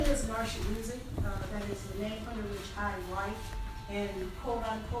Marshall Music. That is the name under which I write and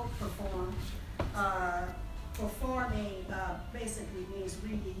quote-unquote perform. Performing basically means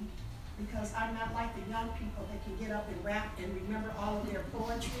reading, because I'm not like the young people that can get up and rap and remember all of their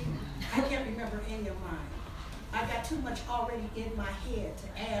poetry. I can't remember any of mine. I've got too much already in my head to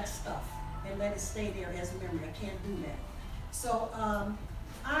add stuff and let it stay there as memory. I can't do that. So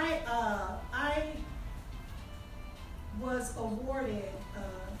I was awarded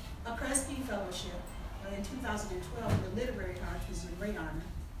a Kresge Fellowship in 2012 in the literary arts, which is a great honor.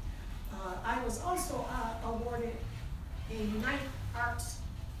 I was also awarded a Knight Arts,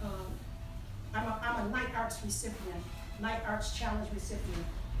 I'm a Knight Arts recipient, Knight Arts Challenge recipient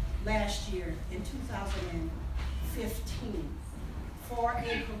last year in 2015 for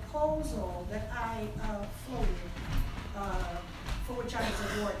a proposal that I floated, for which I was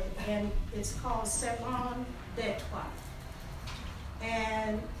awarded, and it's called Salon d'Etoile.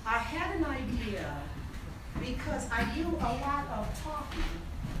 And I had an idea because I do a lot of talking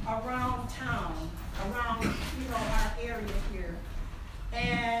around town, around our area here,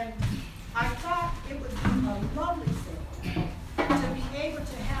 and I thought it would be a lovely thing to be able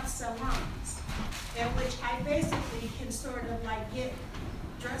to have salons in which I basically can sort of like get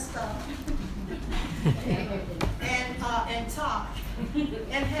dressed up and talk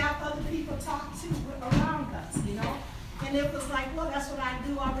and have other people talk too around us, And it was like, well, that's what I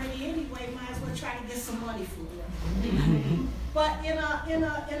do already anyway. Might as well try to get some money for it. But in a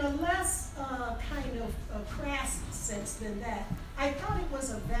less kind of crass sense than that, I thought it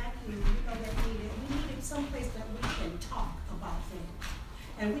was a vacuum, that we needed some place that we can talk about things,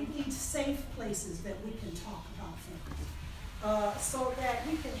 and we need safe places that we can talk about things, so that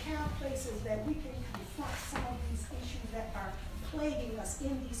we can have places that we can confront some of these issues that are plaguing us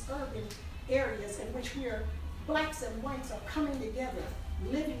in these urban areas in which blacks and whites are coming together,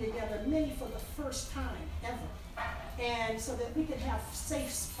 living together, many for the first time ever. And so that we can have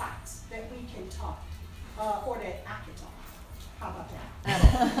safe spots that we can talk, or that I can talk. How about that?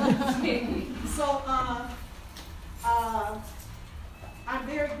 So I'm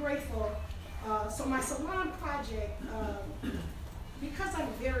very grateful. So my salon project, because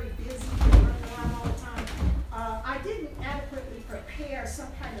I'm very busy running around all the time, I didn't adequately prepare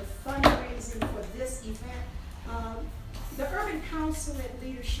some kind of fundraising for this event. The Urban Council and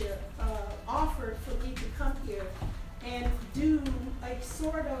leadership offered for me to come here and do a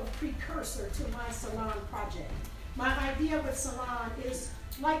sort of precursor to my salon project. My idea with salon is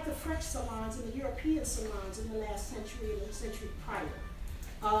like the French salons and the European salons in the last century and the century prior,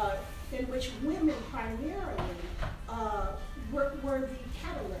 in which women primarily were the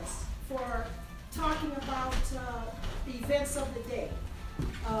catalysts for talking about the events of the day.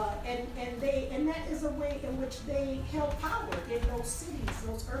 And that is a way in which they held power in those cities,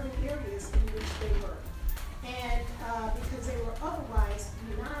 those urban areas in which they were. And because they were otherwise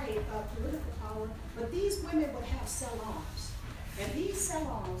denied political power, but these women would have salons. And these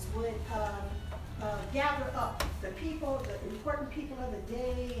salons would gather up the people, the important people of the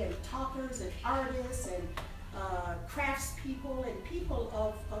day, and talkers and artists and craftspeople and people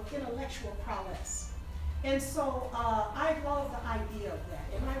of intellectual prowess. And so I love the idea of that,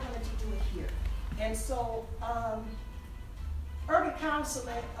 and I wanted to do it here. And so Urban Council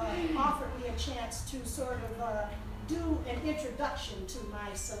offered me a chance to sort of do an introduction to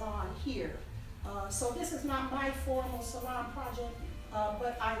my salon here. So this is not my formal salon project,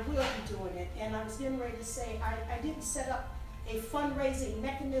 but I will be doing it. And I was getting ready to say, I didn't set up a fundraising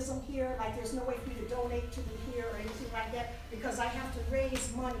mechanism here, like there's no way for you to donate to me here or anything like that, because I have to raise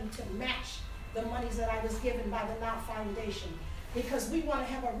money to match the monies that I was given by the Now Foundation, because we want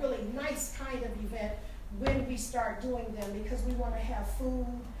to have a really nice kind of event when we start doing them, because we want to have food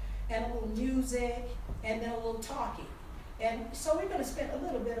and a little music and then a little talking. And so we're going to spend a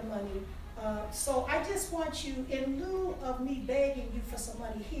little bit of money. So I just want you, in lieu of me begging you for some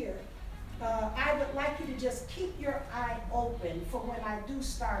money here, I would like you to just keep your eye open for when I do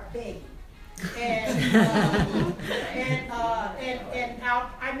start begging. And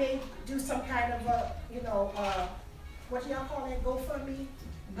I may do some kind of what y'all call that, GoFundMe,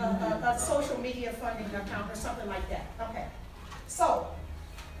 a social media funding account or something like that. Okay. So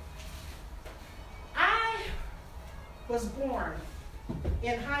I was born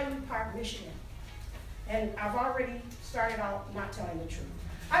in Highland Park, Michigan, and I've already started out not telling the truth.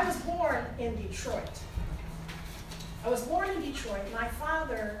 I was born in Detroit. My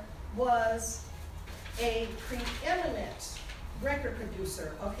father was a preeminent record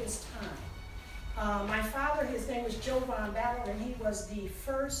producer of his time. My father, his name was Joe Von Battle, and he was the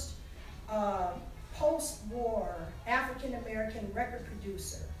first post-war African-American record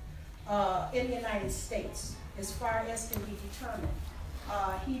producer in the United States, as far as can be determined.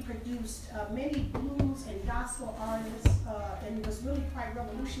 He produced many blues and gospel artists, and was really quite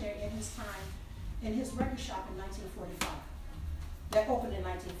revolutionary in his time in his record shop in 1945. That opened in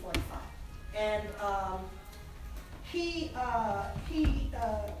 1945. And he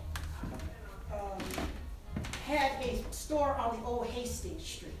had a store on the old Hastings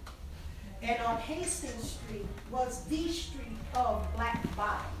Street. And on Hastings Street was the street of Black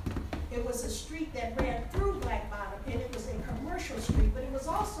Bottom. It was a street that ran through Black Bottom, and it was a commercial street, but it was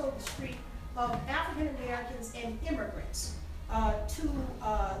also the street of African Americans and immigrants to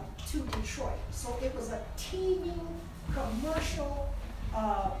Detroit. So it was a teeming commercial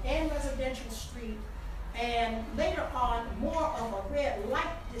and residential street, and later on more of a red light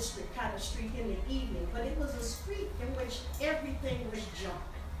district kind of street in the evening. But it was a street in which everything was junk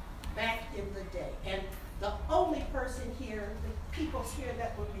back in the day. And the only person here, the people here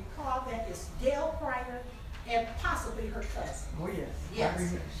that would recall that is Dale Pryor and possibly her cousin. Oh yes.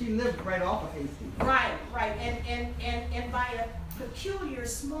 Yes. She lived right off of Hastings. Right, right. And by a peculiar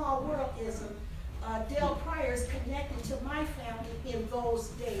small worldism, Dale Pryor is connected to my family in those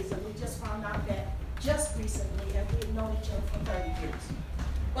days, and we just found out that just recently, and we've known each other for 30 years.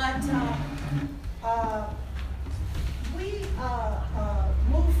 But we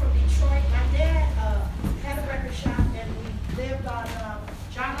moved from Detroit. My dad had a record shop, and we lived on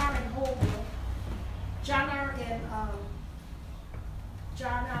John R. and Holville, John R.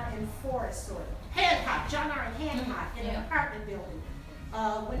 and Forest, sort of. Hancock, John R. and Hancock, in an apartment building,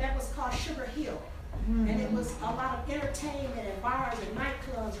 when that was called Sugar Hill. Mm-hmm. And it was a lot of entertainment and bars and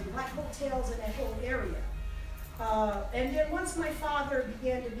nightclubs and black hotels in that whole area. And then once my father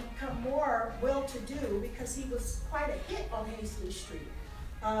began to become more well-to-do, because he was quite a hit on Hastings Street,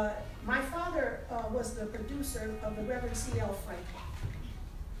 my father was the producer of the Reverend C.L. Franklin.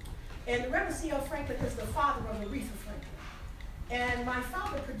 And the Reverend C.L. Franklin is the father of Aretha Franklin. And my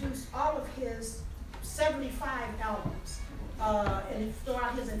father produced all of his 75 albums and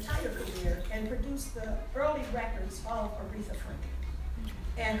throughout his entire career, and produced the early records of Aretha Franklin.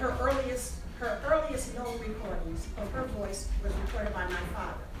 And her earliest known recordings of her voice was recorded by my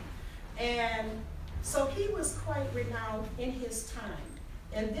father. And so he was quite renowned in his time.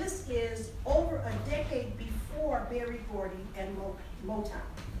 And this is over a decade before Berry Gordy and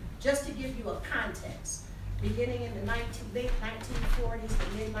Motown, just to give you a context, beginning in the late 1940s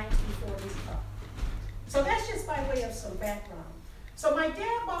to mid 1940s up. So that's just by way of some background. So my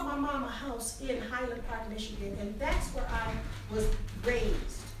dad bought my mom a house in Highland Park, Michigan, and that's where I was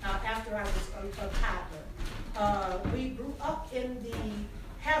raised after I was a toddler. We grew up in the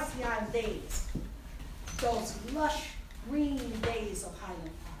halcyon days, those lush green days of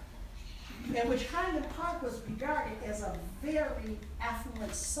Highland Park, in which Highland Park was regarded as a very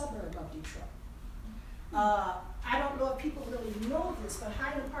affluent suburb of Detroit. I don't know if people really know this, but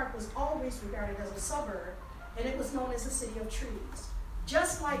Highland Park was always regarded as a suburb, and it was known as the city of trees.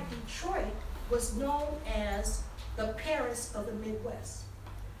 Just like Detroit was known as the Paris of the Midwest.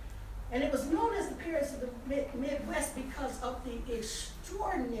 And it was known as the Paris of the Midwest because of the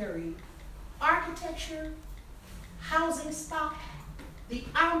extraordinary architecture, housing stock, the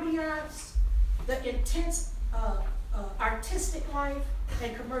ambiance, the intense artistic life,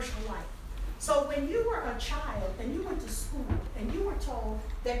 and commercial life. So when you were a child and you went to school and you were told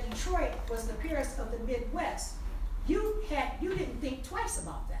that Detroit was the Paris of the Midwest, you didn't think twice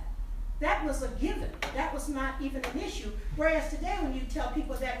about that. That was a given. That was not even an issue. Whereas today, when you tell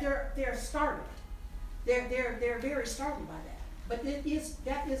people that, they're startled. They're very startled by that. But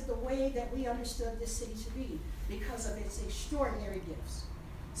that is the way that we understood this city to be because of its extraordinary gifts.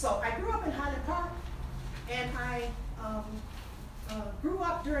 So I grew up in Highland Park, and I grew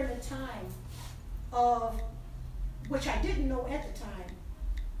up during a time of which I didn't know at the time,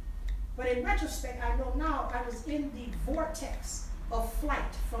 but in retrospect, I know now I was in the vortex of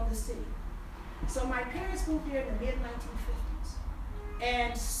flight from the city. So my parents moved here in the mid-1950s,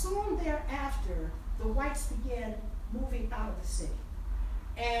 and soon thereafter, the whites began moving out of the city.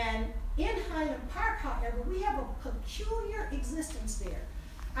 And in Highland Park, however, we have a peculiar existence there.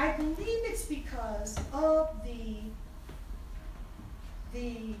 I believe it's because of the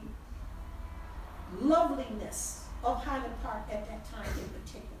loveliness of Highland Park at that time in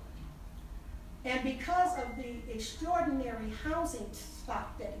particular. And because of the extraordinary housing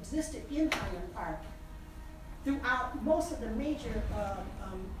stock that existed in Highland Park throughout most of the major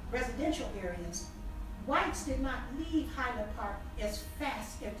residential areas, whites did not leave Highland Park as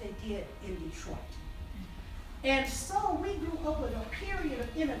fast as they did in Detroit. And so we grew up with a period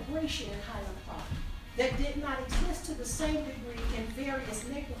of immigration in Highland Park. that did not exist to the same degree in various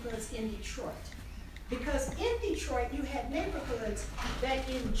neighborhoods in Detroit. Because in Detroit, you had neighborhoods that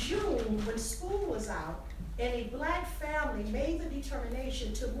in June, when school was out, and a black family made the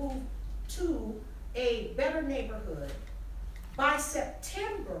determination to move to a better neighborhood, by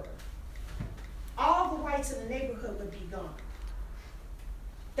September, all the whites in the neighborhood would be gone.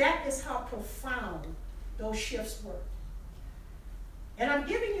 That is how profound those shifts were. And I'm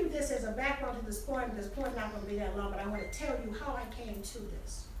giving you this as a background to this point. This point is not going to be that long, but I want to tell you how I came to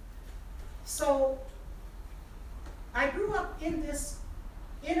this. So, I grew up in this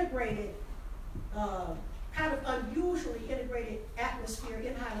integrated, kind of unusually integrated atmosphere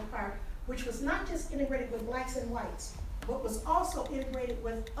in Highland Park, which was not just integrated with blacks and whites, but was also integrated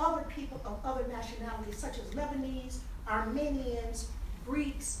with other people of other nationalities, such as Lebanese, Armenians,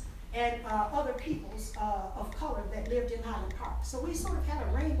 Greeks, and other peoples of color that lived in Highland Park. So we sort of had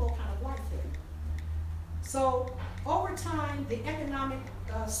a rainbow kind of life there. So over time, the economic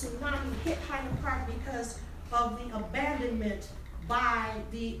tsunami hit Highland Park because of the abandonment by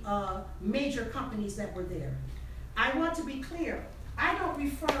the major companies that were there. I want to be clear, I don't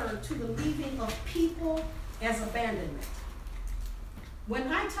refer to the leaving of people as abandonment.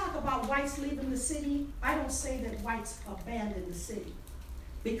 When I talk about whites leaving the city, I don't say that whites abandon the city,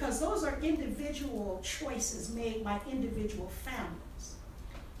 because those are individual choices made by individual families.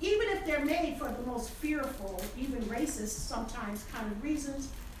 Even if they're made for the most fearful, even racist sometimes kind of reasons,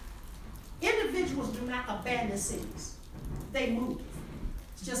 individuals do not abandon cities. They move.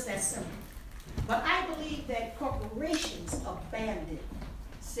 It's just that simple. But I believe that corporations abandon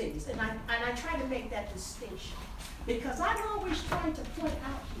cities, and I try to make that distinction, because I'm always trying to point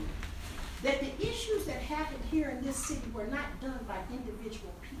out here that the issues that happened here in this city were not done by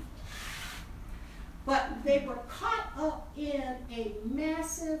individual people, but they were caught up in a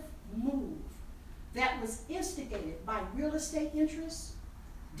massive move that was instigated by real estate interests,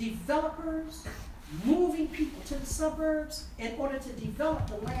 developers, moving people to the suburbs in order to develop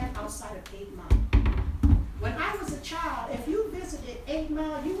the land outside of 8 Mile. When I was a child, if you visited 8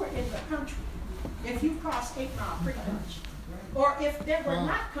 Mile, you were in the country. If you crossed 8 Mile, pretty much. Or if they were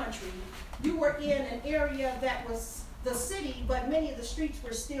not country, you were in an area that was the city, but many of the streets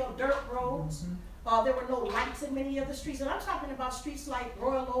were still dirt roads. There were no lights in many of the streets. And I'm talking about streets like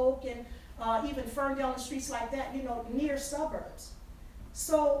Royal Oak and even Ferndale and streets like that, you know, near suburbs.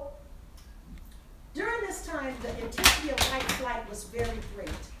 So during this time, the intensity of white flight was very great.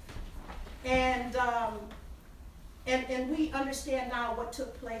 And we understand now what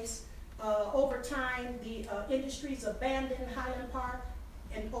took place. Over time, the industries abandoned Highland Park,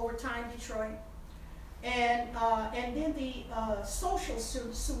 and over time, Detroit. And then the social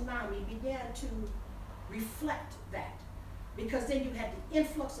tsunami began to reflect that, because then you had the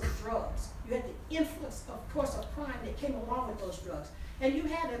influx of drugs. You had the influx, of course, of crime that came along with those drugs. And you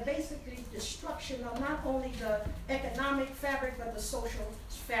had a basically destruction of not only the economic fabric, but the social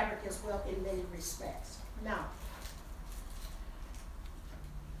fabric as well in many respects. Now,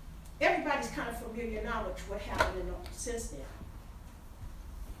 everybody's kind of familiar now with what happened since then.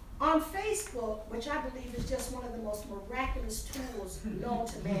 On Facebook, which I believe is just one of the most miraculous tools known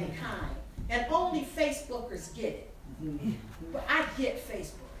to mankind, and only Facebookers get it. But I get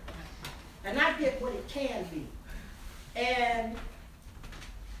Facebook, and I get what it can be. And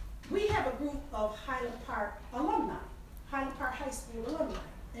we have a group of Highland Park alumni, Highland Park High School alumni,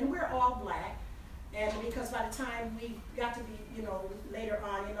 and we're all black. And because by the time we got to be, you know, later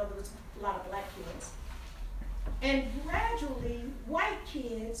on, you know, there was a lot of black kids. And gradually, white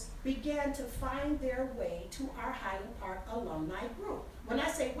kids began to find their way to our Highland Park alumni group. When I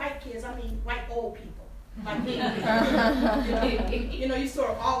say white kids, I mean white old people. Like me. You know, you sort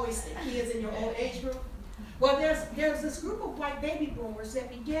of always say kids in your old age group. Well, there's this group of white baby boomers that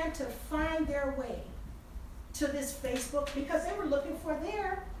began to find their way to this Facebook because they were looking for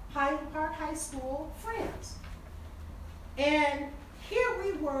their Highland Park High School friends. And here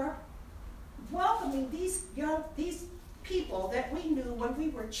we were welcoming these people that we knew when we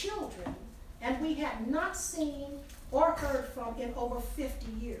were children and we had not seen or heard from in over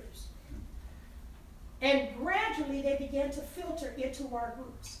 50 years. And gradually they began to filter into our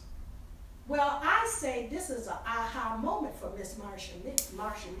groups. Well, I say this is an aha moment for Miss Martian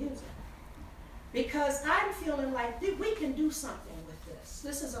Music, because I'm feeling like we can do something with this.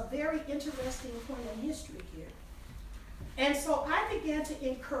 This is a very interesting point in history here. And so I began to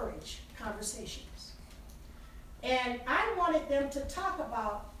encourage conversations. And I wanted them to talk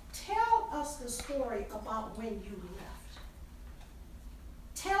about, tell us the story about when you left.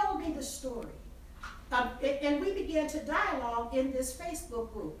 Tell me the story. And we began to dialogue in this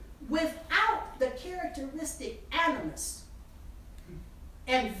Facebook group. without the characteristic animus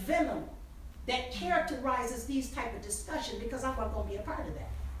and venom that characterizes these type of discussion, because I'm not going to be a part of that.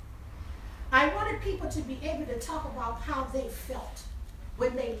 I wanted people to be able to talk about how they felt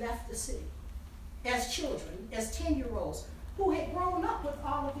when they left the city as children, as 10-year-olds, who had grown up with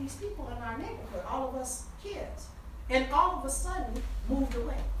all of these people in our neighborhood, all of us kids, and all of a sudden moved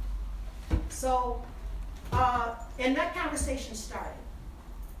away. So, and that conversation started.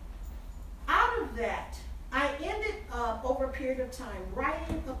 Out of that, I ended up, over a period of time,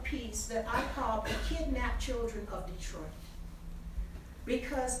 writing a piece that I called The Kidnapped Children of Detroit.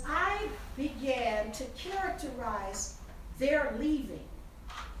 Because I began to characterize their leaving.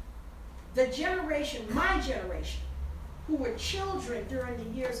 The generation, my generation, who were children during the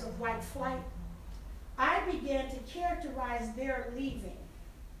years of white flight, I began to characterize their leaving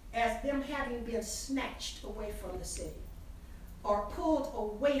as them having been snatched away from the city, or pulled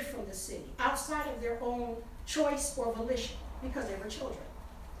away from the city, outside of their own choice or volition, because they were children.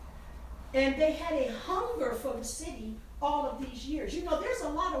 And they had a hunger for the city all of these years. You know, there's a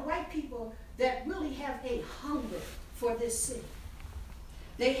lot of white people that really have a hunger for this city.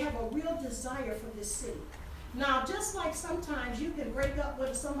 They have a real desire for this city. Now, just like sometimes you can break up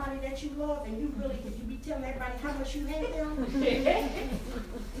with somebody that you love and you be telling everybody how much you hate them.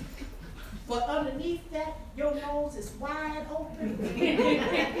 But underneath that, your nose is wide open.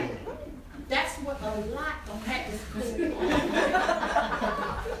 That's what a lot of that is going on.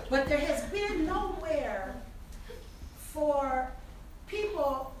 But there has been nowhere for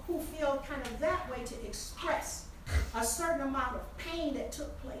people who feel kind of that way to express a certain amount of pain that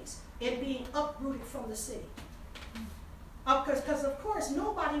took place in being uprooted from the city. Because of course,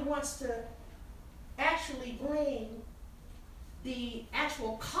 nobody wants to actually bring the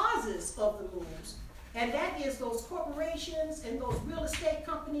actual causes of the moves, and that is those corporations and those real estate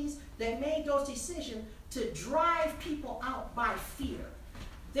companies that made those decisions to drive people out by fear.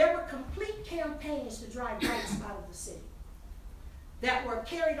 There were complete campaigns to drive whites out of the city that were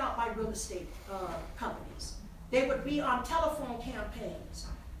carried out by real estate companies. They would be on telephone campaigns,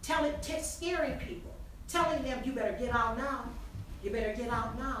 scaring people, telling them, you better get out now, you better get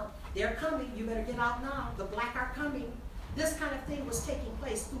out now, they're coming, you better get out now, the black are coming. This kind of thing was taking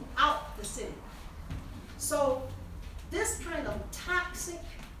place throughout the city. So this kind of toxic,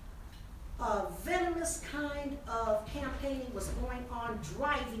 venomous kind of campaigning was going on,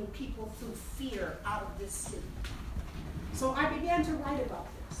 driving people through fear out of this city. So I began to write about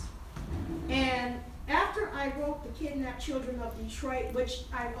this. And after I wrote The Kidnapped Children of Detroit, which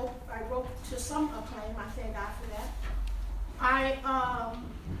I wrote to some acclaim, I thank God for that,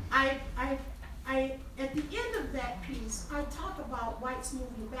 at the end of that piece, I talk about whites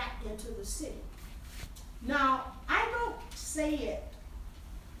moving back into the city. Now, I don't say it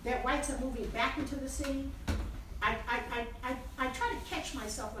that whites are moving back into the city. I try to catch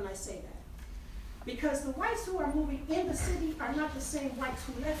myself when I say that. Because the whites who are moving in the city are not the same whites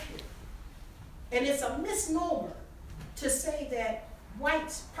who left here. And it's a misnomer to say that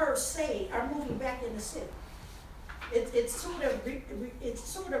whites per se are moving back in the city. It sort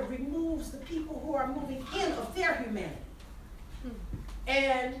of removes the people who are moving in of their humanity.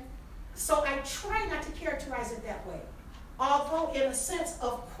 And so I try not to characterize it that way. Although in a sense,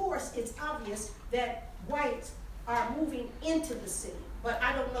 of course, it's obvious that whites are moving into the city. But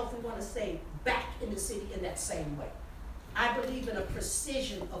I don't know if we want to say back in the city in that same way. I believe in a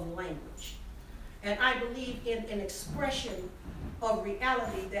precision of language. And I believe in an expression of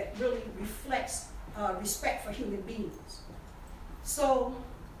reality that really reflects respect for human beings. So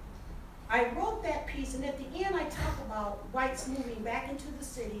I wrote that piece, and at the end I talk about whites moving back into the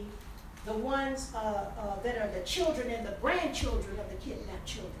city, the ones that are the children and the grandchildren of the kidnapped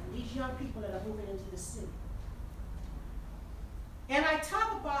children, these young people that are moving into the city. And I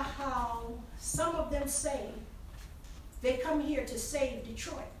talk about how some of them say they come here to save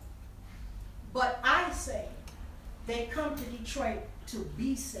Detroit. But I say they come to Detroit to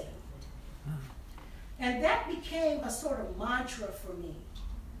be saved. And that became a sort of mantra for me,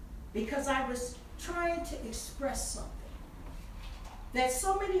 because I was trying to express something. That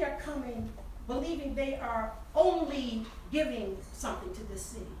so many are coming believing they are only giving something to this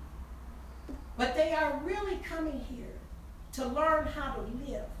city. But they are really coming here to learn how to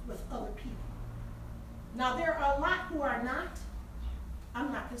live with other people. Now there are a lot who are not.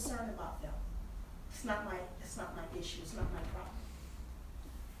 I'm not concerned about them. It's not my issue, it's not my problem.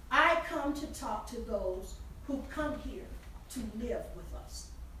 I come to talk to those who come here to live with us,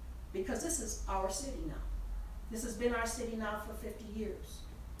 because this is our city now. This has been our city now for 50 years.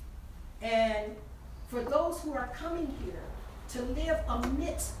 And for those who are coming here to live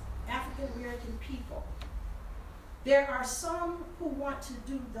amidst African American people, there are some who want to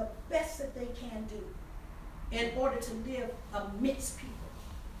do the best that they can do in order to live amidst people.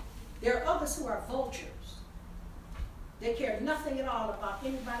 There are others who are vultures. They care nothing at all about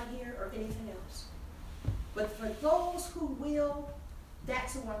anybody here or anything else. But for those who will,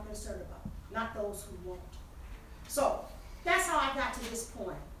 that's who I'm concerned about, not those who won't. So that's how I got to this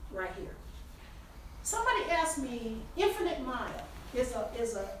point right here. Somebody asked me, Infinite Mile is a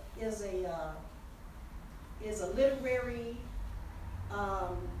literary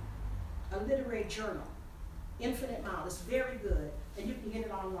journal. Infinite Mile is very good, and you can get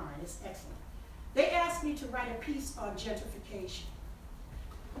it online. It's excellent. They asked me to write a piece on gentrification,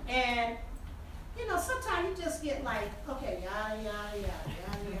 and you know, sometimes you just get like, okay,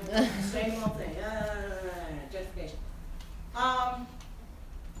 yada, same old thing, gentrification.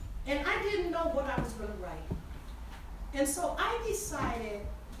 And I didn't know what I was going to write. And so I decided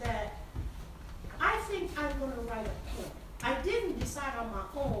that I think I'm going to write a poem. I didn't decide on my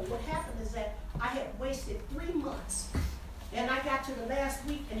own. What happened is that I had wasted 3 months. And I got to the last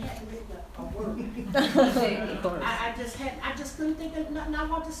week and hadn't written a word. I just couldn't think of nothing I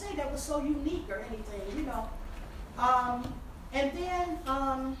wanted to say that was so unique or anything, you know. And then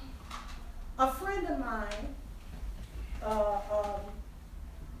a friend of mine,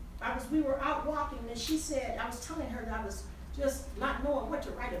 we were out walking, and she said, I was telling her that I was just not knowing what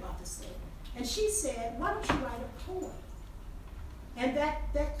to write about this thing. And she said, why don't you write a poem? And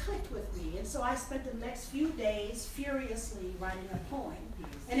that clicked with me. And so I spent the next few days furiously writing a poem.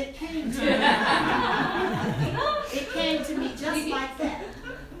 And it came to me. It came to me just like that.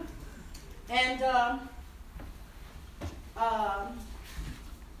 And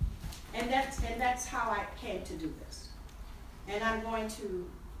that's how I came to do this. And I'm going to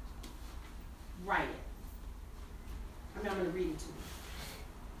write it. I'm going to read it to you.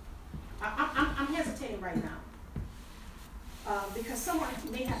 I'm hesitating right now. Because someone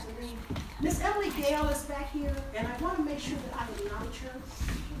may have to read. Miss Emily Gale is back here, and I want to make sure that I acknowledge her.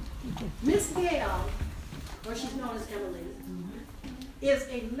 Miss Gale, or she's known as Emily, is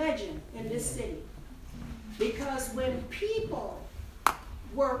a legend in this city. Because when people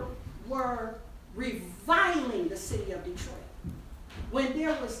were reviling the city of Detroit, when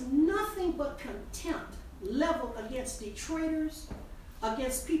there was nothing but contempt leveled against Detroiters,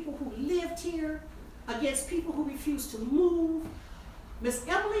 against people who lived here, against people who refused to move, Miss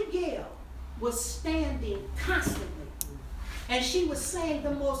Emily Gale was standing constantly, and she was saying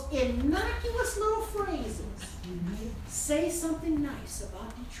the most innocuous little phrases. Say something nice about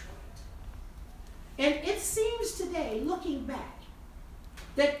Detroit. And it seems today, looking back,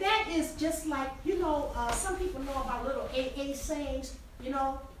 that is just like, you know, some people know about little AA sayings, you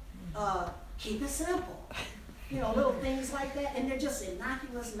know, keep it simple. You know, little things like that, and they're just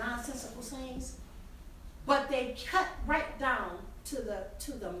innocuous, nonsensical sayings. But they cut right down to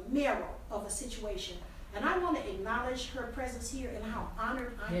the marrow of a situation. And I want to acknowledge her presence here and how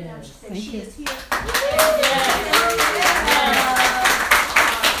honored I am that she is here. I'm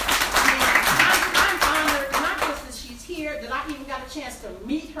honored not just that she's here, that I even got a chance to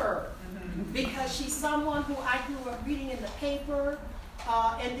meet her. Because she's someone who I grew up reading in the paper,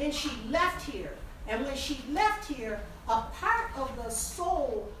 and then she left here. And when she left here, a part of the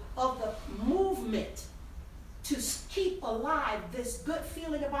soul of the movement to keep alive this good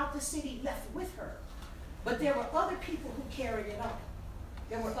feeling about the city left with her. But there were other people who carried it on.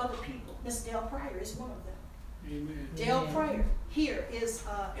 There were other people. Miss Dale Pryor is one of them. Amen. Dale Pryor here is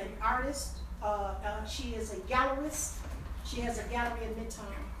an artist. She is a gallerist. She has a gallery in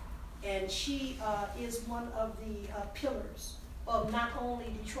Midtown. And she is one of the pillars of not only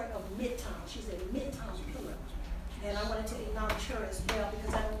Detroit, of Midtown. She's a Midtown pillar. And I wanted to acknowledge her as well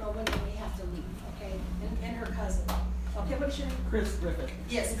because I don't know when they may have to leave, okay? And her cousin. Okay, what is your name? Chris Griffith.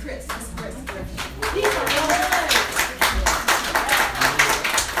 Yes, Chris. Miss Chris Griffith. These are elders.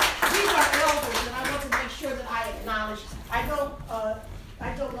 These are elders, and I want to make sure that I acknowledge. I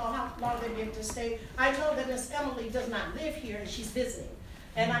don't know how long they've been to stay. I know that Miss Emily does not live here, and she's visiting.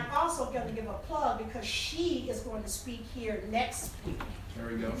 And I'm also going to give a plug because she is going to speak here next week. There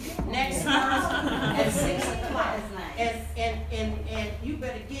we go. Next month at 6 o'clock. And you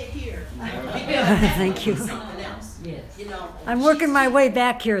better get here. Thank you. Something else. Yes. You know. I'm working my way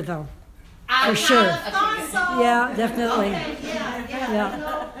back here, though. I sure. Thought so. Yeah, definitely. Okay, yeah. You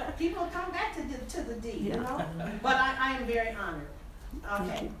know, people come back to the D, you know. But I am very honored.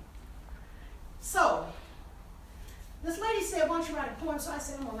 Okay. So, this lady said, why don't you write a poem? So I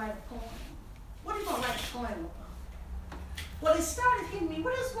said, I'm going to write a poem. What are you going to write a poem about? Well, it started hitting me.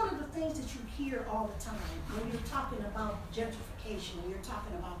 What is one of the things that you hear all the time when you're talking about gentrification, when you're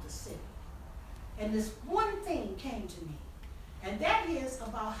talking about the city? And this one thing came to me, and that is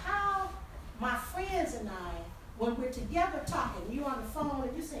about how my friends and I, when we're together talking, you on the phone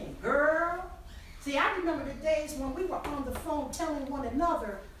and you're saying, girl. See, I remember the days when we were on the phone telling one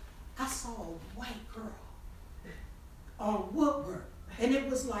another, I saw a white girl on Woodward, and it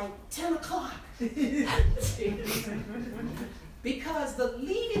was like 10 o'clock. Because the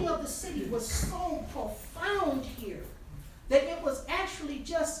leading of the city was so profound here that it was actually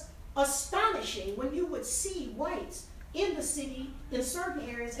just astonishing when you would see whites in the city in certain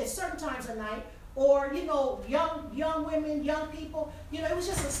areas at certain times of night, or young women, young people. It was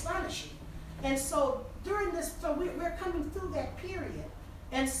just astonishing. And so during this, so we're coming through that period.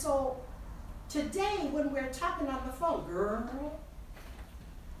 And so today, when we're talking on the phone, girl,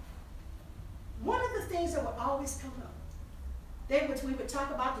 one of the things that would always come up, we would talk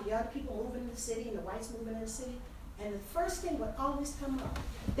about the young people moving in the city and the whites moving in the city, and the first thing would always come up,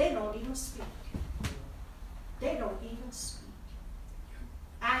 they don't even speak. They don't even speak.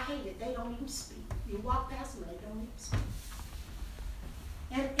 I hate it, they don't even speak. You walk past them, they don't even speak.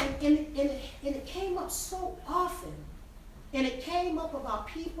 And it came up so often, and it came up about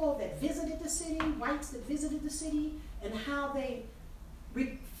people that visited the city, whites that visited the city, and how they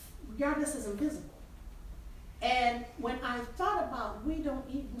regard us as invisible. And when I thought about they don't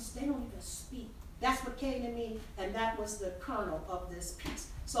even speak, that's what came to me, and that was the kernel of this piece.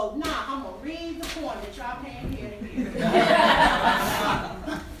 So now I'm gonna read the poem that y'all can't hear in here.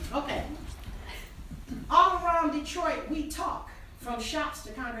 Okay. All around Detroit, we talk, from shops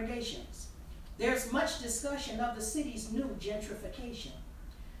to congregations. There's much discussion of the city's new gentrification,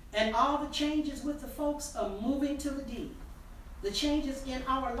 and all the changes with the folks are moving to the D. The changes in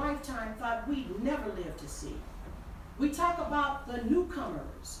our lifetime thought we'd never live to see. We talk about the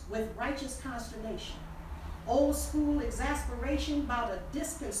newcomers with righteous consternation, old school exasperation about a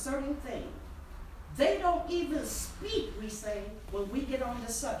disconcerting thing. They don't even speak, we say, when we get on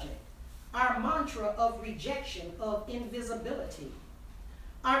the subject. Our mantra of rejection, of invisibility.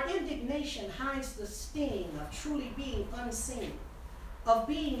 Our indignation hides the sting of truly being unseen, of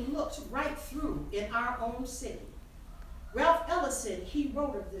being looked right through in our own city. Ralph Ellison, he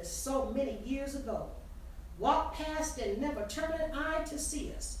wrote of this so many years ago. Walk past and never turn an eye to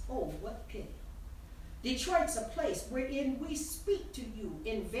see us. Oh, what pity. Detroit's a place wherein we speak to you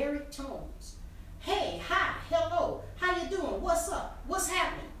in varied tones. Hey, hi, hello, how you doing? What's up? What's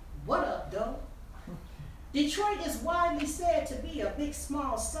happening? What up, though? Detroit is widely said to be a big,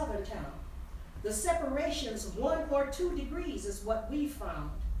 small southern town. The separations 1 or 2 degrees is what we found.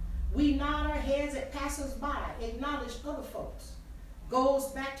 We nod our heads at passers-by, acknowledge other folks. Goes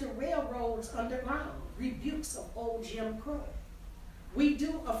back to railroads underground, rebukes of old Jim Crow. We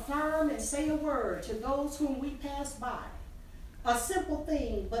do affirm and say a word to those whom we pass by. A simple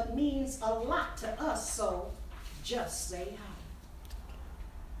thing, but means a lot to us, so just say hi.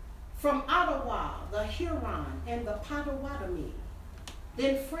 From Ottawa, the Huron, and the Potawatomi,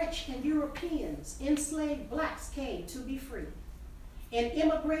 then French and Europeans, enslaved blacks came to be free. An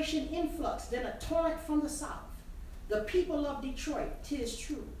immigration influx, then a torrent from the south. The people of Detroit, 'tis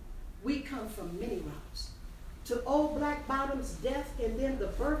true, we come from many routes. To old Black Bottom's death and then the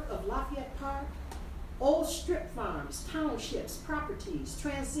birth of Lafayette Park, old strip farms, townships, properties,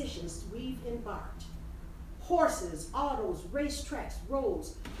 transitions we've embarked. Horses, autos, racetracks,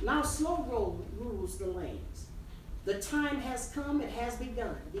 roads, now slow roll rules the lanes. The time has come, it has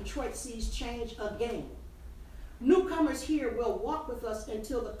begun. Detroit sees change again. Newcomers here will walk with us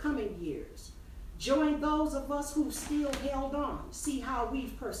until the coming years. Join those of us who've still held on, see how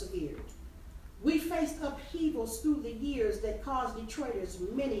we've persevered. We faced upheavals through the years that caused Detroiters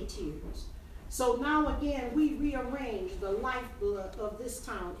many tears. So now again we rearrange, the lifeblood of this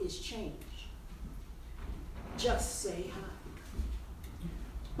town is change. Just say hi.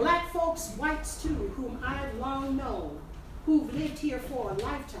 Black folks, whites too, whom I've long known, who've lived here for a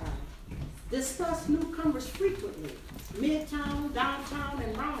lifetime, discuss newcomers frequently, midtown, downtown,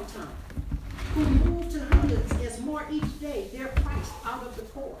 and round town, who move to hundreds as more each day they're priced out of the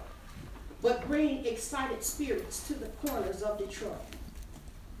core, but bring excited spirits to the corners of Detroit.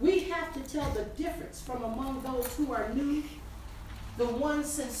 We have to tell the difference from among those who are new, the ones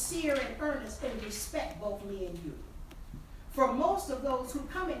sincere and earnest and respect both me and you. For most of those who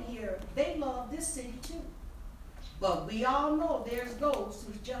come in here, they love this city too. But we all know there's those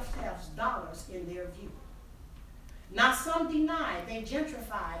who just have dollars in their view. Now some deny they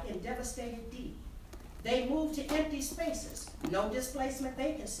gentrify in devastated D. They move to empty spaces, no displacement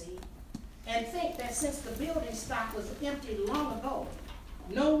they can see. and think that since the building stock was empty long ago,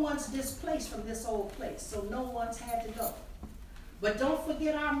 no one's displaced from this old place, so no one's had to go. But don't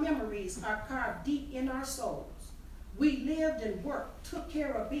forget our memories are carved deep in our souls. We lived and worked, took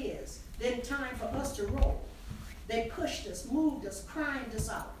care of biz, then time for us to roll. They pushed us, moved us, crimed us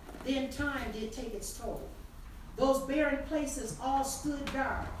out, then time did take its toll. Those barren places all stood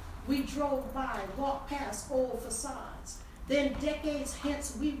guard. We drove by, walked past old facades. Then decades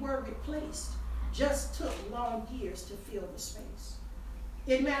hence we were replaced. Just took long years to fill the space.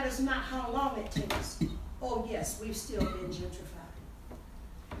 It matters not how long it takes. Oh yes, we've still been gentrified.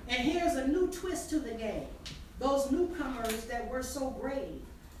 And here's a new twist to the game. Those newcomers that were so brave,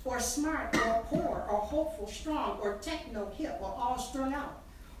 or smart, or poor, or hopeful, strong, or techno hip, or all strung out,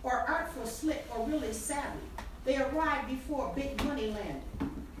 or artful, slick, or really savvy, they arrived before big money landed.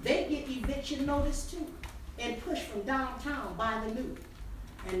 They get eviction notice too, and pushed from downtown by the new.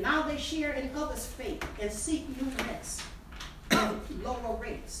 And now they share in others' fate and seek new rents and lower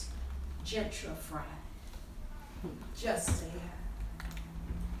rates. Gentrified. Just say hi.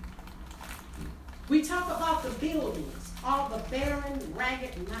 We talk about the buildings, all the barren,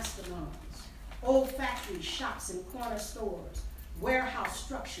 ragged mastodons, old factories, shops, and corner stores, warehouse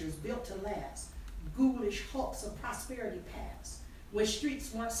structures built to last, ghoulish hulks of prosperity past, when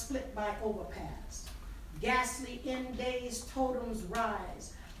streets weren't split by overpass. Ghastly end days, totems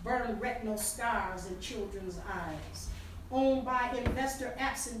rise, burn retinal scars in children's eyes, owned by investor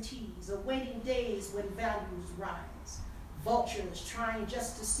absentees, awaiting days when values rise. Vultures trying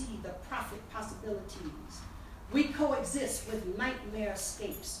just to see the profit possibilities. We coexist with nightmare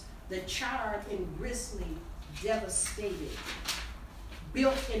escapes, the charred and grisly, devastated.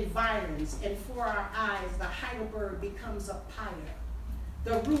 Built environs, and for our eyes, the Heidelberg becomes a pyre.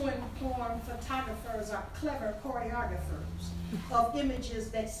 The ruined porn photographers are clever choreographers of images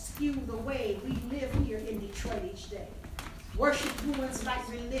that skew the way we live here in Detroit each day. Worship ruins like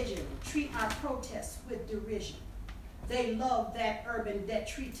religion, treat our protests with derision. They love that urban that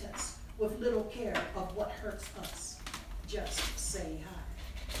treats us with little care of what hurts us. Just say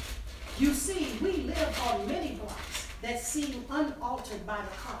hi. You see, we live on many blocks that seem unaltered by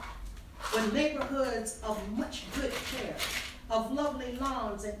the car, with neighborhoods of much good care, of lovely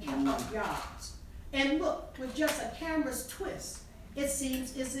lawns and kept-up yards. And look, with just a camera's twist, it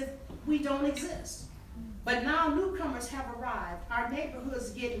seems as if we don't exist. But now newcomers have arrived, our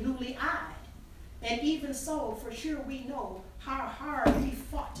neighborhoods get newly eyed. And even so, for sure we know how hard we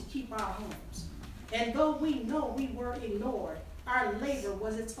fought to keep our homes. And though we know we were ignored, our labor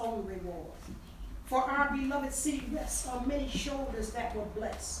was its own reward. For our beloved city rests on many shoulders that were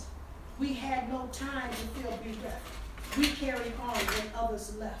blessed. We had no time to feel bereft. We carried on when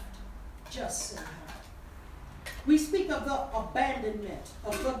others left. Just say hi. We speak of the abandonment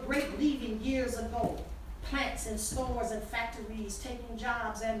of the great leaving years ago. Plants and stores and factories taking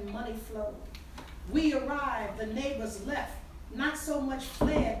jobs and money flowed. We arrived, the neighbors left, not so much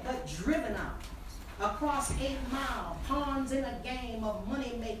fled, but driven out. Across 8 Mile, pawns in a game of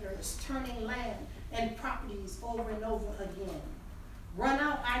money makers, turning land and properties over and over again. Run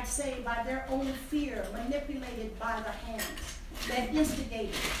out, I'd say, by their own fear, manipulated by the hands that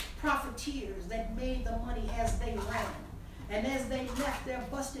instigated, profiteers that made the money as they ran. And as they left their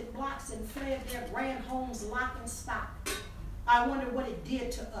busted blocks and fled their grand homes lock and stock, I wonder what it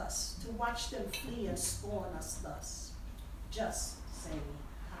did to us to watch them flee and scorn us thus. Just say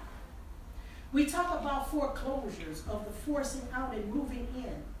hi. We talk about foreclosures, of the forcing out and moving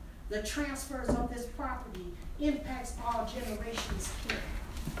in. The transfers of this property impacts all generations here.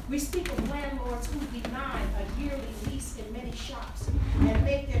 We speak of landlords who deny a yearly lease in many shops and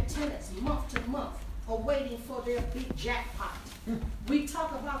make their tenants month to month awaiting for their big jackpot. We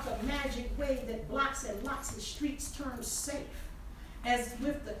talk about the magic way that blocks and lots of streets turn safe, as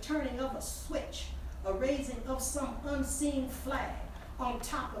with the turning of a switch, a raising of some unseen flag on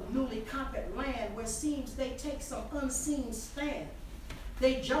top of newly conquered land where seems they take some unseen stand.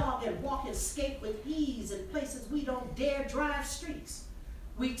 They jog and walk and skate with ease in places we don't dare drive streets.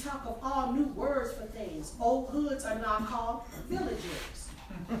 We talk of all new words for things. Old hoods are now called villages.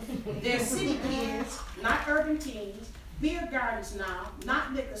 They're city kids, not urban teens, beer gardens now,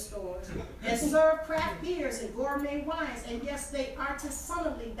 not liquor stores, and serve craft beers and gourmet wines, and yes, they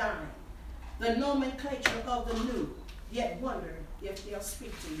artisanally dine. The nomenclature of the new, yet wonder if they'll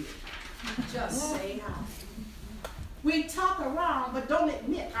speak to you. Just say hi. We talk around, but don't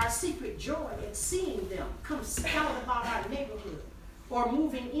admit our secret joy at seeing them come scout about our neighborhood, or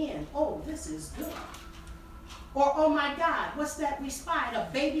moving in. Oh, this is good. Or, oh my God, what's that we spied? A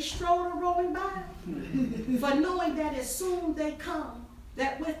baby stroller rolling by? For knowing that as soon they come,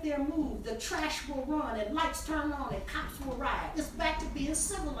 that with their their move, the trash will run and lights turn on and cops will ride. It's back to being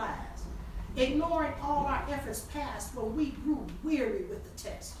civilized. Ignoring all our efforts past when we grew weary with the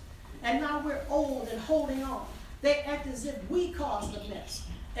test. And now we're old and holding on. They act as if we caused the mess.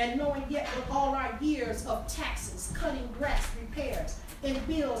 And knowing yet with all our years of taxes, cutting grass repairs, and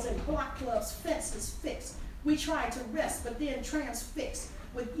bills and block clubs, fences fixed, we tried to rest but then transfixed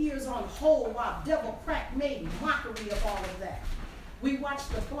with years on hold while devil crack made mockery of all of that. We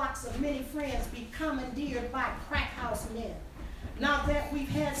watched the blocks of many friends be commandeered by crack house men. Now that we've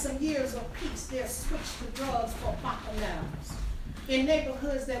had some years of peace, they're switched to drugs for bacchanals. In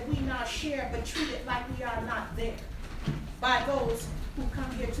neighborhoods that we now share but treated like we are not there by those who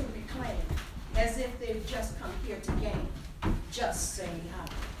come here to reclaim as if they've just come here to gain. Just saying hi.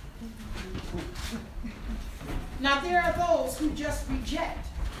 Now there are those who just reject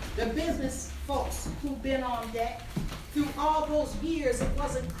the business folks who've been on deck. Through all those years, it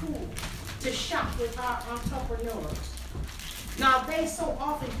wasn't cool to shop with our entrepreneurs. Now they so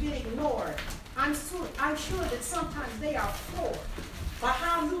often get ignored. I'm sure that sometimes they are floored by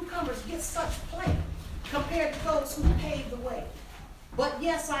how newcomers get such play compared to those who paved the way. But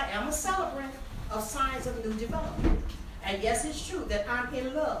yes, I am a celebrant of signs of new development. And yes, it's true that I'm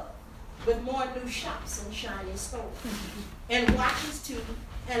in love with more new shops and shiny stores. And watches too,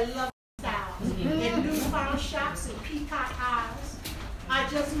 and love styles, and newfound shops and peacock eyes. I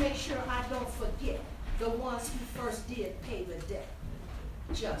just make sure I don't forget the ones who first did pay the debt.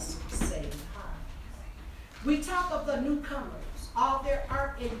 Just say hi. We talk of the newcomers, all their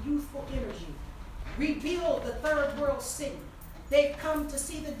art and youthful energy. Rebuild the third world city. They've come to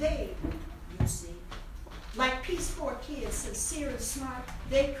see the day, you see. Like Peace Corps kids, sincere and smart,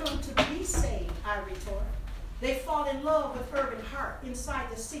 they've come to be saved, I retort. They fall in love with urban heart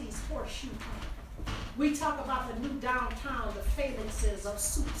inside the city's horseshoe town. We talk about the new downtown, the phalanxes of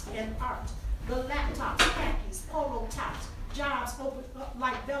suits and art, the laptops, khakis, polo tops, jobs open up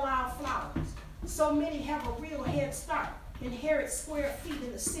like Belle Isle flowers. So many have a real head start, inherit square feet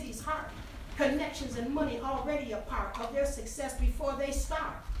in the city's heart, connections and money already a part of their success before they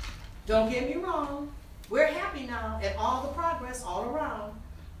start. Don't get me wrong, we're happy now at all the progress all around,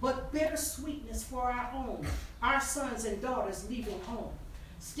 but bittersweetness for our own, our sons and daughters leaving home,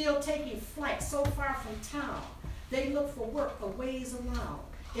 still taking flight so far from town. They look for work a ways around.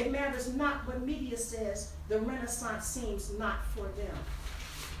 It matters not what media says, the Renaissance seems not for them.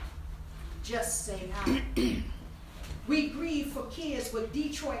 Just say hi. We grieve for kids with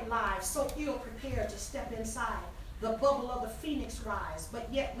Detroit lives so ill prepared to step inside the bubble of the Phoenix rise, but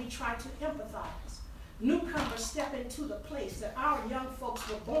yet we try to empathize. Newcomers step into the place that our young folks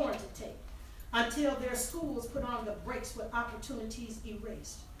were born to take until their schools put on the brakes with opportunities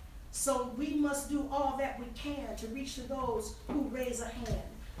erased. So we must do all that we can to reach to those who raise a hand,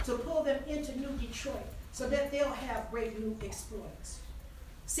 to pull them into New Detroit so that they'll have great new exploits.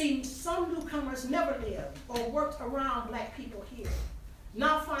 See, some newcomers never lived or worked around black people here.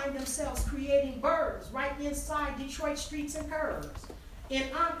 Now find themselves creating birds right inside Detroit streets and curves, in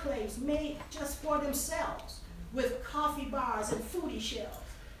enclaves made just for themselves, with coffee bars and foodie shelves.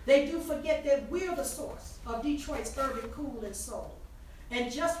 They do forget that we're the source of Detroit's urban cool and soul. And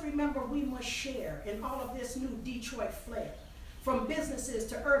just remember we must share in all of this new Detroit flair. From businesses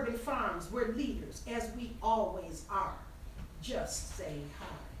to urban farms, we're leaders, as we always are. Just say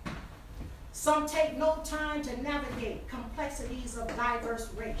hi. Some take no time to navigate complexities of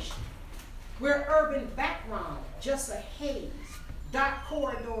diverse race. We're urban background, just a haze, dark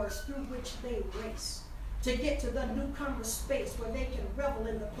corridors through which they race to get to the newcomer space where they can revel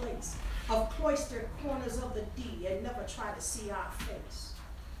in the place of cloistered corners of the D and never try to see our face.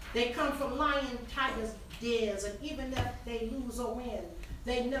 They come from lion, tigers, dens, and even if they lose or win,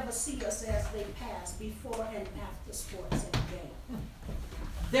 they never see us as they pass before and after sports and game.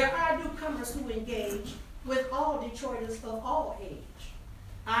 There are newcomers who engage with all Detroiters of all age.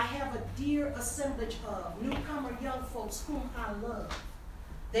 I have a dear assemblage of newcomer young folks whom I love.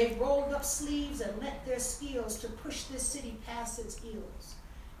 They rolled up sleeves and lent their skills to push this city past its ills,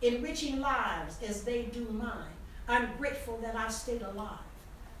 enriching lives as they do mine. I'm grateful that I stayed alive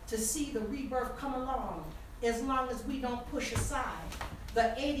to see the rebirth come along as long as we don't push aside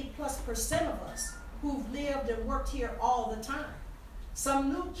the 80+% of us who've lived and worked here all the time.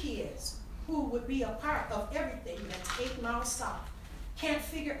 Some new kids who would be a part of everything that's 8 miles south can't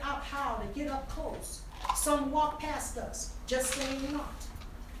figure out how to get up close. Some walk past us just saying not.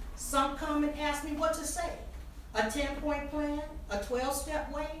 Some come and ask me what to say. A 10-point plan, a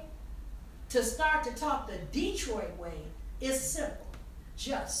 12-step way. To start to talk the Detroit way is simple.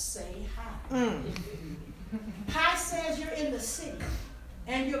 Just say hi. Hi says you're in the city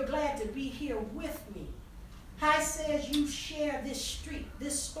and you're glad to be here with me. Hy says you share this street,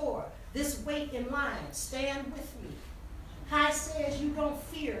 this store, this wait in line. Stand with me. Hy says you don't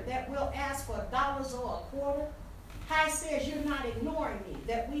fear that we'll ask for dollars or a quarter. Hy says you're not ignoring me,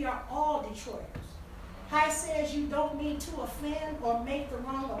 that we are all Detroiters. Hy says you don't mean to offend or make the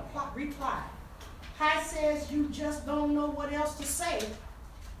wrong reply. Hy says you just don't know what else to say,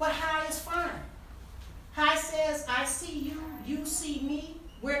 but Hy is fine. Hy says I see you, you see me,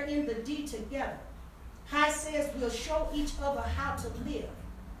 we're in the D together. Hy says we'll show each other how to live.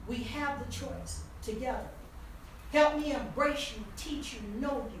 We have the choice together. Help me embrace you, teach you,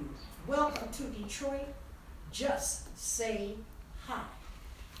 know you. Welcome to Detroit. Just say hi.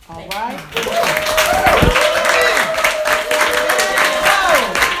 All right.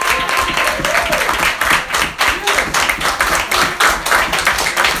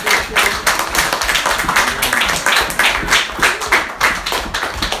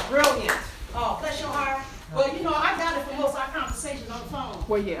 Brilliant. Oh, bless your heart. Well, you know, I got it for most of our conversations on the phone.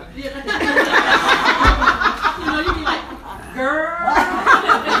 Well, yeah. You know, you be like, girl.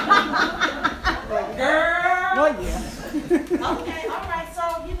 Girl. Well, yeah. Okay, all right,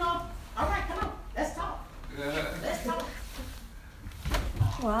 so, you know, all right, come on, let's talk. Let's talk.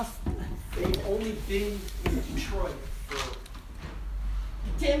 Well, They've only been in Detroit for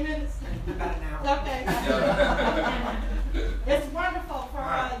 10 minutes? about an hour. Okay. It's wonderful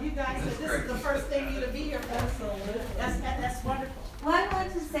for you guys, that this is the first thing you to be here for, so that's wonderful. Well, I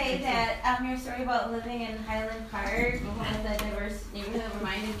wanted to say that your story about living in Highland Park and the diverse neighborhood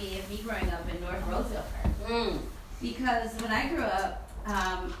reminded me of me growing up in North Roseville Park. Because when I grew up,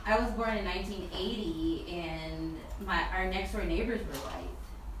 I was born in 1980, and our next door neighbors were white.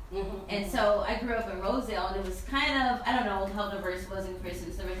 And so I grew up in Rosedale, and it was kind of, I don't know how diverse it was in comparison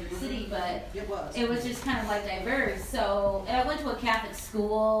to the rest of the city, but it was just kind of like diverse. So, and I went to a Catholic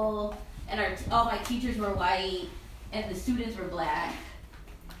school, and all my teachers were white, and the students were black.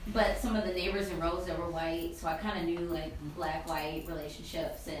 But some of the neighbors in Rosedale were white, so I kind of knew like black-white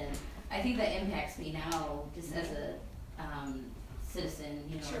relationships, and I think that impacts me now, just as a citizen,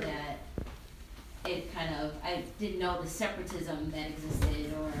 you know, that it kind of, I didn't know the separatism that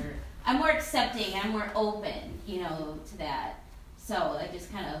existed, or I'm more accepting, I'm more open, you know, to that. So I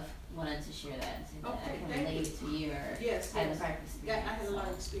just kind of wanted to share that, and say that I can relate to your Highland Park experience. I had a lot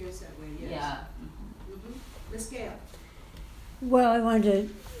of experience that way, yes. Yeah. Miss Gail. well,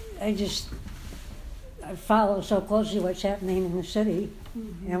 I follow so closely what's happening in the city.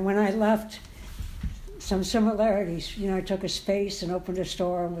 And when I left, some similarities. You know, I took a space and opened a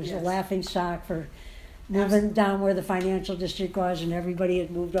store and was a laughing stock for moving down where the financial district was, and everybody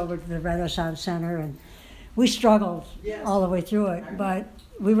had moved over to the Renaissance Center, and we struggled all the way through it. But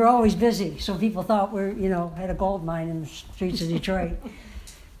we were always busy, so people thought had a gold mine in the streets of Detroit.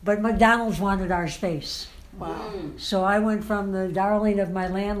 But McDonald's wanted our space. Wow. So I went from the darling of my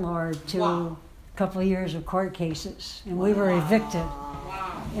landlord to a couple of years of court cases, and we were evicted.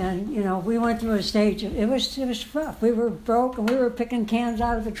 And we went through a stage. It was rough. We were broke, and we were picking cans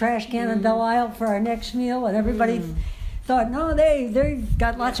out of the trash can in Belle Isle for our next meal, and everybody thought, no, they've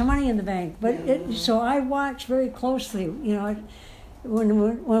got lots of money in the bank. But so I watched very closely.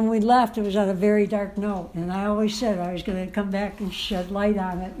 When we left, it was on a very dark note, and I always said I was going to come back and shed light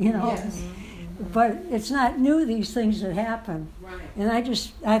on it. But it's not new, these things that happen. Right. And I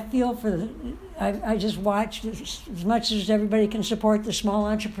feel for I just watched as much as everybody can support the small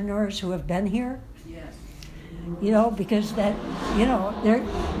entrepreneurs who have been here. Yes. Because they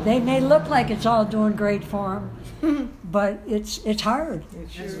may look like it's all doing great for them, but it's hard. It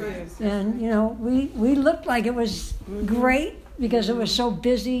sure is. And we looked like it was great because it was so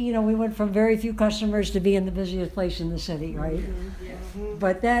busy. We went from very few customers to being the busiest place in the city, right?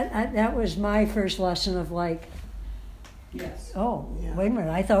 But that was my first lesson of like, oh, wait a minute!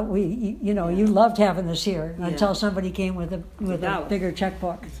 I thought you loved having this here until somebody came with a bigger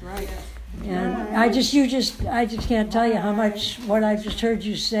checkbook. That's right. And I just can't tell you how much what I just heard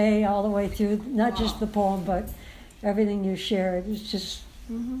you say all the way through, not just the poem, but everything you shared. It's just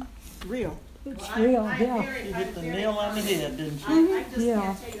Real. it's real. You hit the nail on the head, didn't you? I just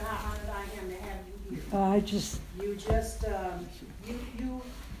can't tell you how honored I am to have you here. I just You just,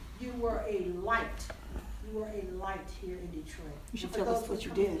 you were a light. You were a light here in Detroit. You should And tell for us those what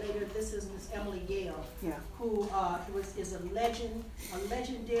who you come did. Later, this is Miss Emily Gale, Yeah. who is a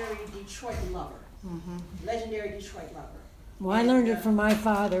legendary Detroit lover. Legendary Detroit lover. Well, I learned it from my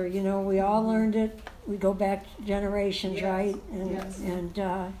father. We all learned it. We go back generations, Yes, right?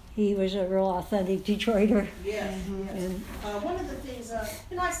 And he was a real authentic Detroiter. Yes, yes. And One of the things,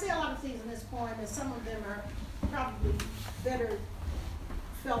 I say a lot of things in this poem, and some of them are probably better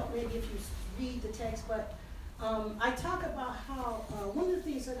felt maybe if you read the text, but I talk about how one of the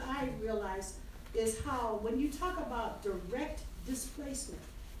things that I realized is how when you talk about direct displacement,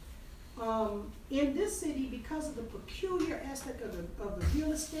 in this city, because of the peculiar aspect of the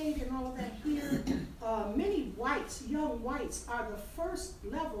real estate and all of that here, many whites, young whites, are the first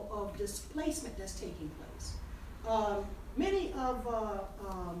level of displacement that's taking place. Many of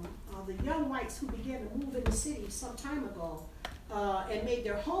the young whites who began to move in the city some time ago and made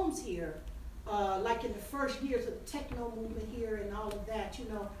their homes here, like in the first years of the techno movement here and all of that, you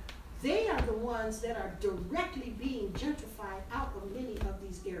know, they are the ones that are directly being gentrified out of many of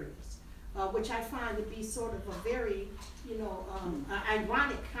these areas, which I find to be sort of a very, you know,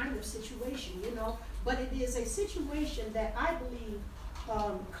 ironic kind of situation, you know, but it is a situation that I believe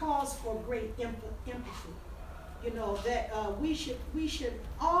calls for great empathy. You know, that we should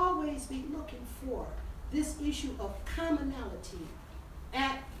always be looking for this issue of commonality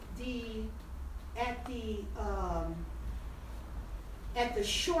at the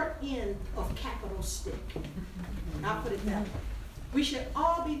short end of capital stick. I'll put it that way. We should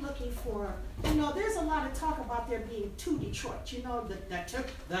all be looking for, you know, there's a lot of talk about there being two Detroits, you know, the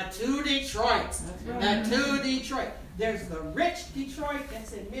two Detroits, the two Detroit. There's the rich Detroit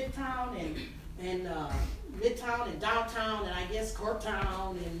that's in Midtown and Midtown and downtown and I guess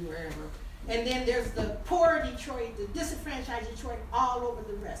Corktown and wherever. And then there's the poor Detroit, the disenfranchised Detroit, all over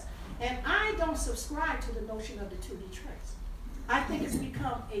the rest. And I don't subscribe to the notion of the two Detroits. I think it's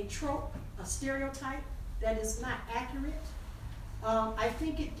become a trope, a stereotype that is not accurate. I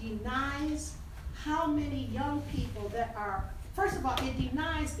think it denies how many young people that are, first of all, it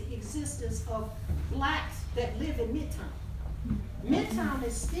denies the existence of blacks that live in Midtown. Midtown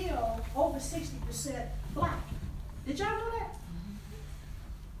is still over 60% black. Did y'all know that?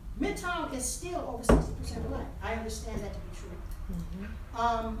 Midtown is still over 60% black. I understand that to be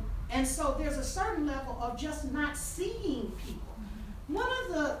true. And so there's a certain level of just not seeing people. One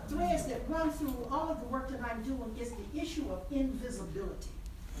of the threads that run through all of the work that I'm doing is the issue of invisibility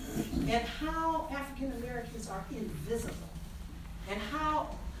and how African Americans are invisible and how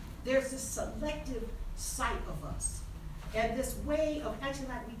there's this selective sight of us and this way of acting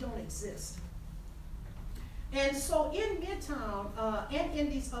like we don't exist. And so in Midtown and in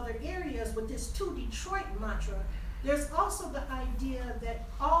these other areas with this two Detroit mantra, there's also the idea that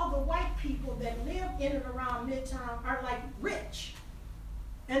all the white people that live in and around Midtown are like rich.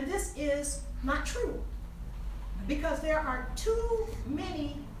 And this is not true because there are too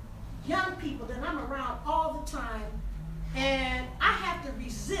many young people that I'm around all the time and I have to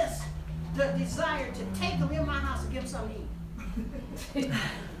resist the desire to take them in my house and give them something to eat.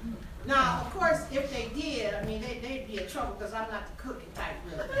 Now, of course, if they did, I mean, they'd be in trouble because I'm not the cooking type,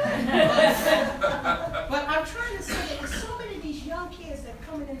 really. But I'm trying to say that there's so many of these young kids that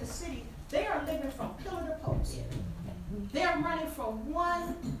are coming in the city, they are living from pillar to post. They're running from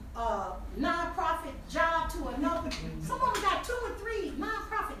one nonprofit job to another. Some of them got 2 or 3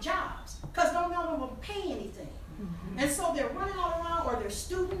 nonprofit jobs because none of them will pay anything. And so they're running all around, or they're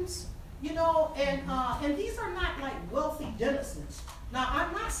students, you know, and these are not like wealthy denizens. Now,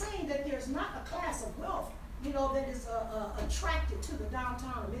 I'm not saying that there's not a class of wealth, you know, that is attracted to the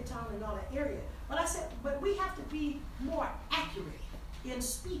downtown and midtown and all that area. But I said, but we have to be more accurate in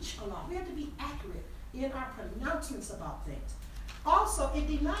speech a lot. We have to be accurate in our pronouncements about things. Also, it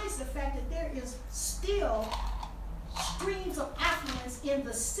denies the fact that there is still streams of affluence in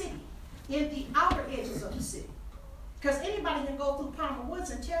the city, in the outer edges of the city. Because anybody can go through Palmer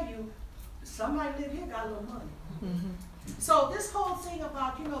Woods and tell you, somebody live here got a little money. So this whole thing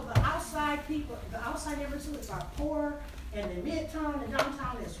about, you know, the outside people, the outside neighborhoods are poor, and the midtown and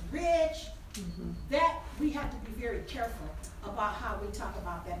downtown is rich, that we have to be very careful about how we talk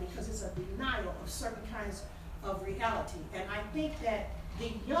about that because it's a denial of certain kinds of reality. And I think that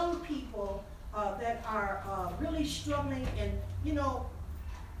the young people that are really struggling and, you know,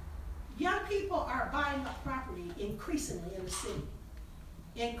 young people are buying up property increasingly in the city,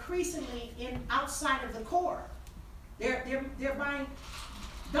 increasingly outside of the core. They're buying.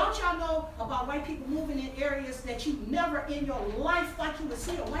 Don't y'all know about white people moving in areas that you never in your life thought you would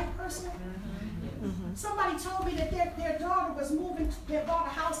see a white person? Somebody told me that their daughter was moving, they bought a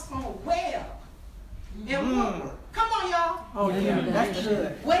house on Webb in Woodward. Come on, y'all. Oh yeah, that's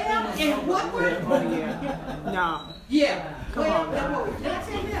good. Webb in Woodward? Oh yeah. No. Yeah. Come Webb on in now. Woodward. Did I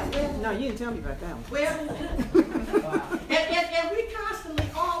tell you that? Webb? No, you didn't tell me about that one. Well, and we constantly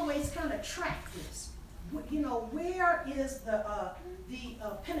always kind of track this. You know, where is the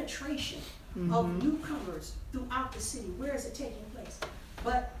penetration of newcomers throughout the city? Where is it taking place?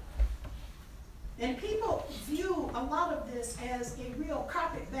 But And people view a lot of this as a real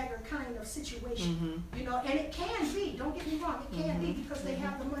carpetbagger kind of situation, you know, and it can be, don't get me wrong, it can be because they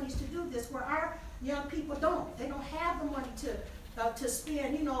have the monies to do this, where our young people don't. They don't have the money to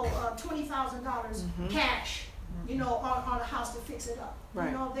spend, you know, $20,000 cash, you know, on a house to fix it up.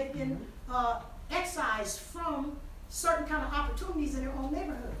 Right. You know, they've been excised from certain kind of opportunities in their own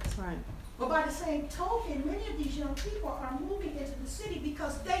neighborhoods. Right. But by the same token, many of these young people are moving into the city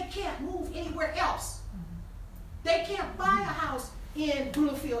because they can't move anywhere else. They can't buy a house in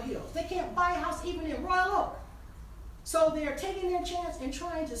Bloomfield Hills. They can't buy a house even in Royal Oak. So they're taking their chance and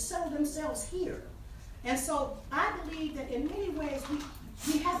trying to settle themselves here. And so I believe that in many ways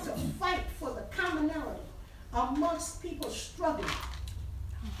we have to fight for the commonality amongst people struggling.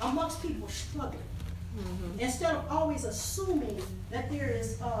 Instead of always assuming that there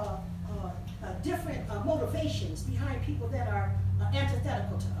is different motivations behind people that are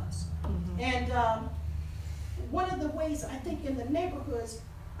antithetical to us. And one of the ways I think in the neighborhoods,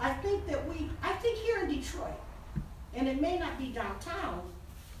 I think here in Detroit, and it may not be downtown,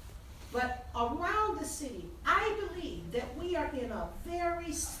 but around the city, I believe that we are in a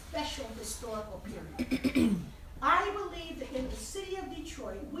very special historical period. I believe that in the city of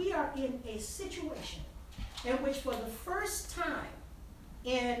Detroit, we are in a situation in which for the first time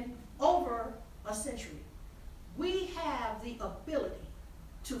in over a century, we have the ability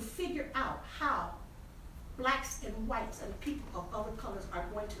to figure out how blacks and whites and people of other colors are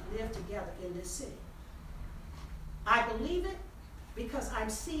going to live together in this city. I believe it because I'm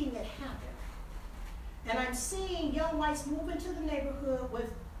seeing it happen. And I'm seeing young whites move into the neighborhood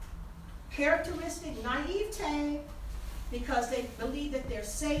with characteristic naivete because they believe that they're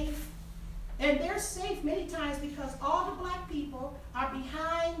safe. And they're safe many times because all the black people are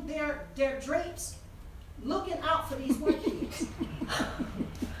behind their drapes looking out for these white kids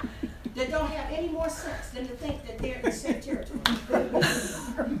that don't have any more sense than to think that they're in safe territory.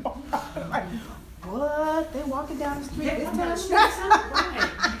 What? They walking down the street? Yeah, This come down the time?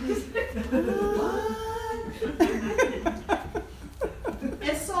 street,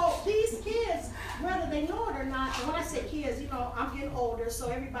 and so these kids, whether they know it or not, and when I say kids, you know, I'm getting older, so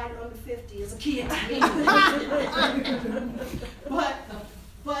everybody under 50 is a kid to me.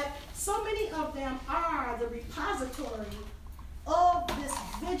 But so many of them are the repository of this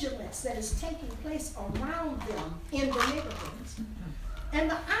vigilance that is taking place around them in the neighborhoods. And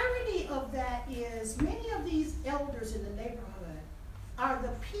the irony of that is many of these elders in the neighborhood are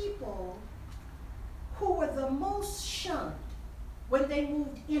the people who were the most shunned when they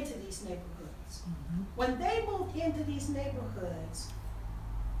moved into these neighborhoods. When they moved into these neighborhoods,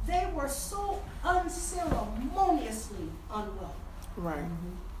 they were so unceremoniously unwelcome. Right.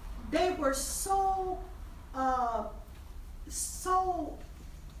 They were so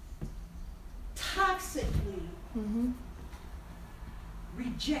toxically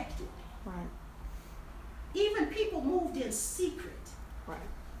rejected. Right. Even people moved in secret. Right.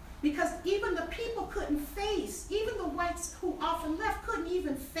 Because even the people couldn't face, even the whites who often left couldn't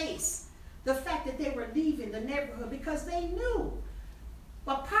even face the fact that they were leaving the neighborhood because they knew.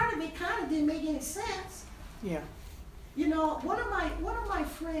 But part of it kind of didn't make any sense. Yeah. You know, one of my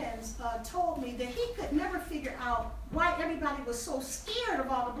friends told me that he could never figure out why everybody was so scared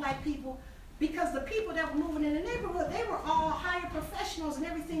of all the black people, because the people that were moving in the neighborhood, they were all higher professionals and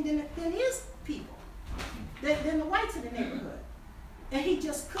everything than his people, than the whites in the neighborhood. And he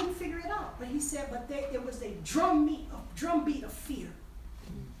just couldn't figure it out. But he said, it was a drumbeat of fear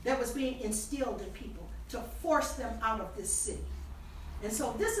that was being instilled in people to force them out of this city. And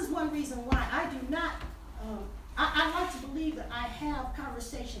so this is one reason why I do not, I like to believe that I have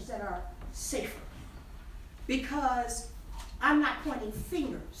conversations that are safer, because I'm not pointing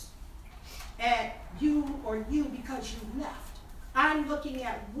fingers at you or you because you left. I'm looking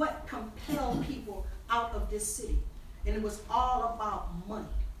at what compelled people out of this city. And it was all about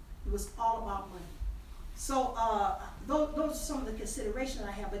money. It was all about money. So those are some of the considerations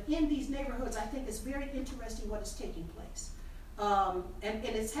I have. But in these neighborhoods, I think it's very interesting what is taking place. And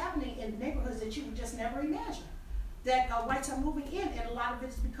it's happening in neighborhoods that you would just never imagine. That whites are moving in, and a lot of it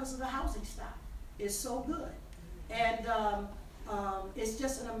is because of the housing stock. It's so good. And it's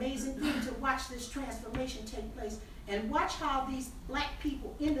just an amazing thing to watch this transformation take place and watch how these black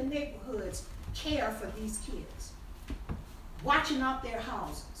people in the neighborhoods care for these kids. Watching out their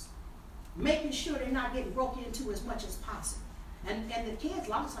houses, making sure they're not getting broken into as much as possible. And the kids, a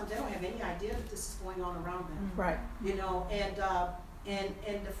lot of times, they don't have any idea that this is going on around them. Right. You know, and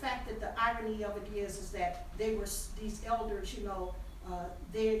the fact that the irony of it is that these elders, you know,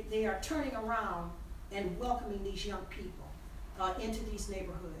 they are turning around and welcoming these young people into these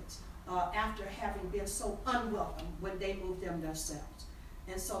neighborhoods. after having been so unwelcome when they moved them themselves.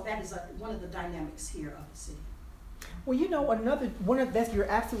 And so that is one of the dynamics here of the city. Well, you know, you're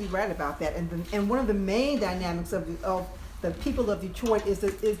absolutely right about that. And one of the main dynamics of the people of Detroit is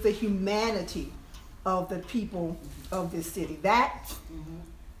the humanity of the people of this city. That,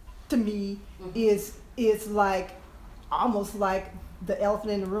 to me, is like almost like the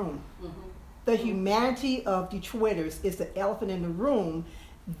elephant in the room. The humanity of Detroiters is the elephant in the room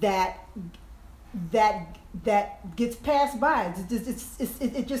that gets passed by.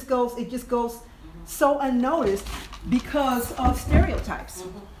 It just goes so unnoticed because of stereotypes.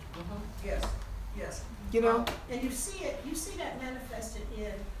 Yes, yes. You know, and you see that manifested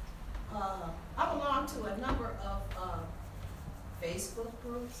in. I belong to a number of Facebook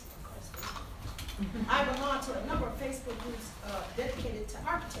groups. I belong to a number of Facebook groups dedicated to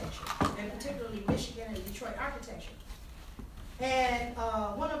architecture, and particularly Michigan and Detroit architecture. And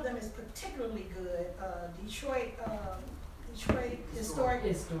one of them is particularly good, Detroit Historic.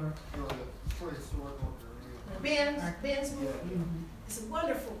 Ben's group. It's a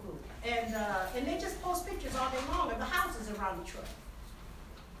wonderful group. And they just post pictures all day long of the houses around Detroit.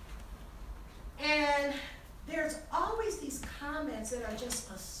 And there's always these comments that are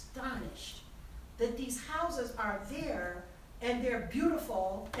just astonished that these houses are there and they're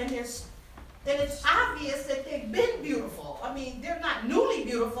beautiful, and it's obvious that they've been beautiful. I mean, they're not newly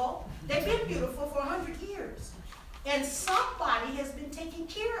beautiful. They've been beautiful for 100 years. And somebody has been taking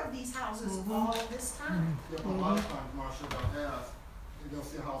care of these houses all of this time. Yeah, a lot of times, Marsha, they'll ask, they'll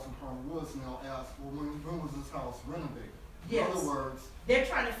see a house in Palmer Woods and they'll ask, well, when was this house renovated? Yes. In other words, they're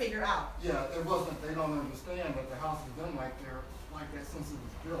trying to figure out. Yeah, they don't understand that the house has been like that since it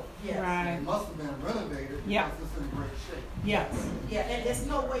was built. Yes. Right. It must have been renovated because it's in great shape. Yes. Yeah, and there's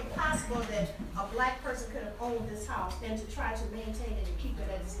no way possible that a black person could have owned this house and to try to maintain it and keep it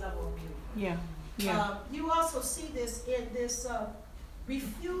at this level of beauty. Yeah. Yeah. You also see this in this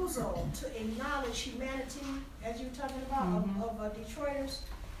refusal to acknowledge humanity, as you're talking about, of Detroiters,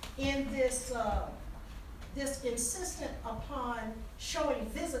 in this this insistence upon showing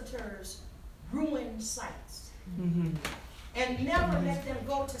visitors ruined sites, and never let them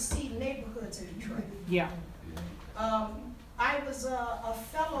go to see neighborhoods in Detroit. Yeah. I was a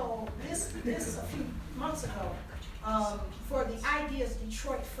fellow this a few months ago for the Ideas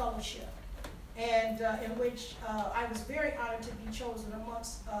Detroit Fellowship, and in which I was very honored to be chosen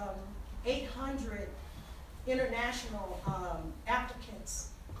amongst 800 international applicants.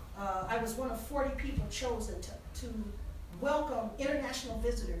 I was one of 40 people chosen to welcome international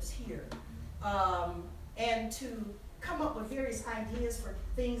visitors here and to come up with various ideas for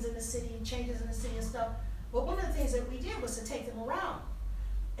things in the city, changes in the city and stuff. But one of the things that we did was to take them around.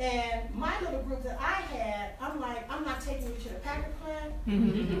 And my little group that I had, I'm like, I'm not taking you to the Packard plant.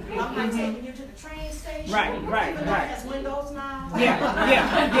 I'm not taking you to the train station. Right. Even though it has windows now.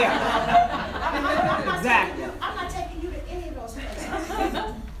 Exactly. I'm not taking you to any of those places.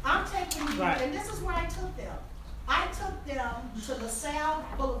 I'm taking you, and this is where I took them. I took them to LaSalle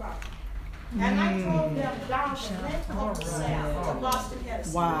Boulevard. And I drove them down the length of LaSalle to Boston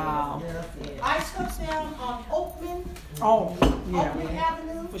Edison. Wow. I took them on Oakman, Oakman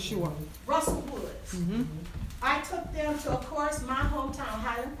Avenue, For sure. Russell Woods. I took them to, of course, my hometown,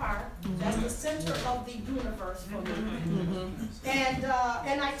 Highland Park. That's the center of the universe for me. And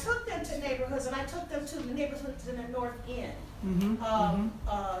I took them to neighborhoods, and I took them to the neighborhoods in the North End,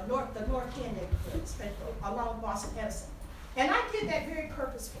 the North End neighborhoods along Boston Edison. And I did that very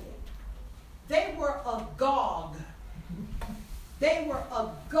purposefully. They were agog. They were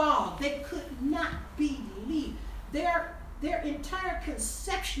agog. They could not believe. Their entire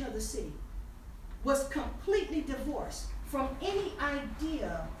conception of the city was completely divorced from any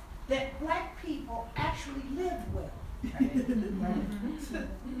idea that black people actually lived well.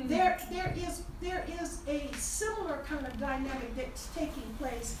 There is a similar kind of dynamic that's taking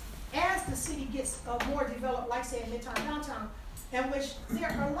place as the city gets more developed, like say in Midtown, downtown, in which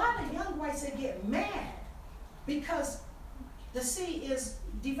there are a lot of young whites that get mad because the city is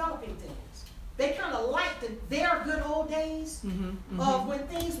developing things. They kind of like their good old days of when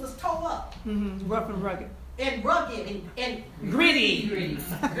things was towed up. Rough and rugged. And rugged and Gritty.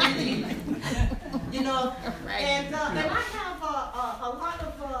 You know, and I have a lot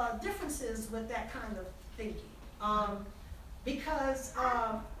of differences with that kind of thinking, because,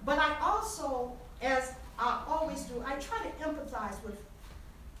 but I also, as I always do, I try to empathize with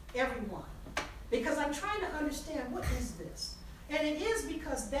everyone, because I'm trying to understand what is this, and it is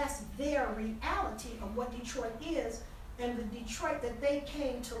because that's their reality of what Detroit is, and the Detroit that they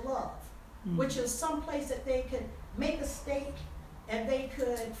came to love, which is some place that they could make a stake and they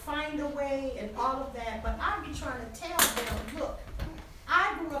could find a way and all of that, but I'd be trying to tell them, look,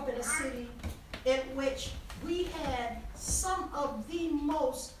 I grew up in a city in which we had some of the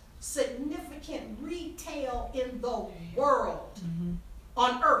most significant retail in the world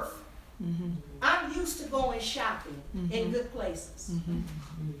on earth. I'm used to going shopping in good places.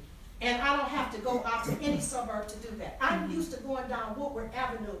 And I don't have to go out to any suburb to do that. I'm used to going down Woodward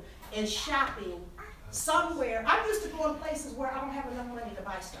Avenue and shopping somewhere. I'm used to going places where I don't have enough money to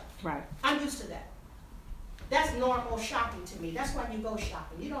buy stuff. Right. I'm used to that. That's normal shopping to me. That's why you go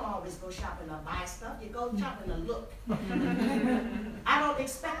shopping. You don't always go shopping to buy stuff. You go shopping to look. I don't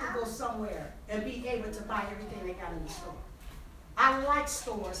expect to go somewhere and be able to buy everything they got in the store. I like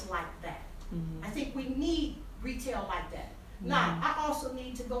stores like that. I think we need retail like that. Now, I also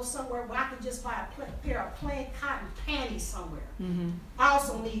need to go somewhere where I can just buy a pair of plain cotton panties somewhere. I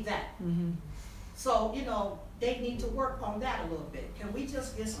also need that. So, you know, they need to work on that a little bit. Can we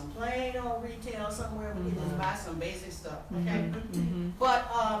just get some plain old retail somewhere we can just buy some basic stuff, okay?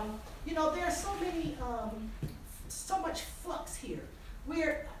 But, you know, there's so many, so much flux here.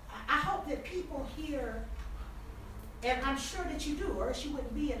 I hope that people here, and I'm sure that you do, or else you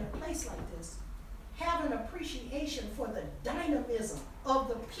wouldn't be in a place like this, have an appreciation for the dynamism of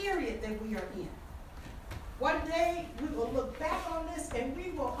the period that we are in. One day, we will look back on this and we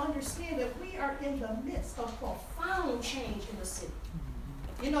will understand that we are in the midst of profound change in the city.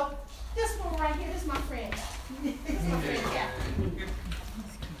 You know, this one right here, this is my friend. This is my friend Kathy.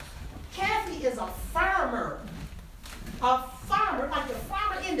 Kathy is a farmer. A farmer, like the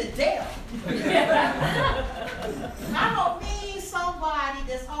farmer in the Dale. I don't mean somebody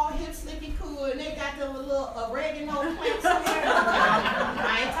that's all hip, slippy, cool, and they got them little oregano plants somewhere.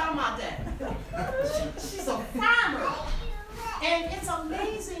 I ain't talking about that. She's a farmer. And it's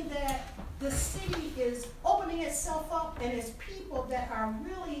amazing that the city is opening itself up, and it's people that are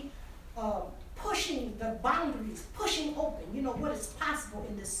really pushing the boundaries, pushing open, you know, what is possible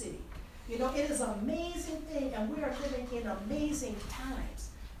in this city. You know, it is an amazing thing, and we are living in amazing times.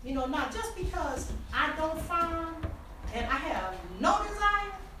 You know, not just because I don't farm and I have no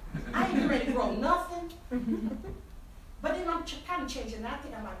desire, I ain't ready to grow nothing. But then I'm kind of changing that. I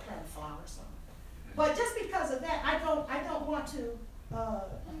think I might plant a flower or something. But just because of that, I don't want to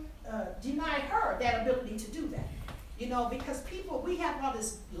deny her that ability to do that. You know, because people, we have all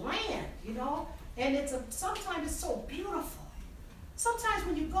this land, you know, and sometimes it's so beautiful. Sometimes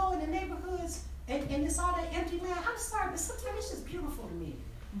when you go in the neighborhoods and it's all that empty land, I'm sorry, but sometimes it's just beautiful to me.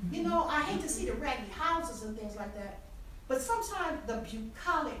 You know, I hate to see the raggedy houses and things like that, but sometimes the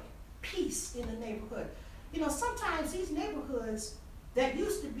bucolic peace in the neighborhood. You know, sometimes these neighborhoods that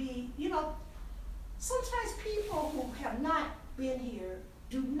used to be, you know, sometimes people who have not been here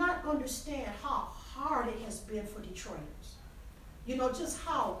do not understand how hard it has been for Detroiters. You know, just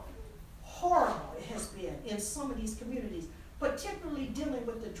how horrible it has been in some of these communities, particularly dealing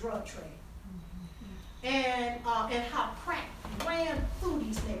with the drug trade, and how crack ran through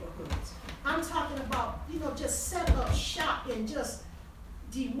these neighborhoods. I'm talking about, you know, just set up shop and just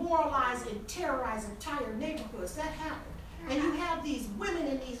demoralize and terrorize entire neighborhoods. That happened. And you have these women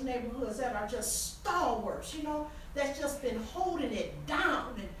in these neighborhoods that are just stalwarts, you know, that's just been holding it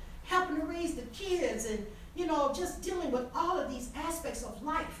down and helping to raise the kids and, you know, just dealing with all of these aspects of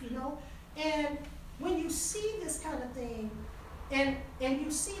life, you know. And when you see this kind of thing, and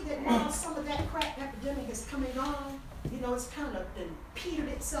you see that now some of that crack epidemic is coming on, you know, it's kind of been petered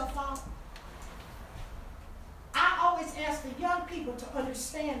itself out. I always ask the young people to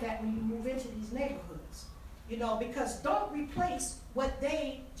understand that when you move into these neighborhoods, you know, because don't replace what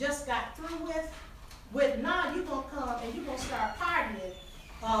they just got through with now you're going to come and you're going to start partying,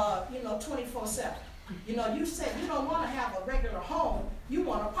 you know, 24/7. You know, you said you don't want to have a regular home, you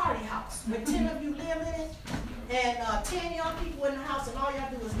want a party house. With 10 of you live in it, and 10 young people in the house, and all y'all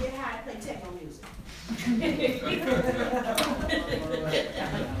do is get high and play techno music.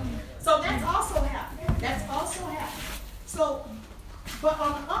 So that's also happening. That's also happening. So, but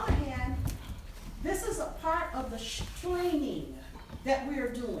on the other hand, this is a part of the training that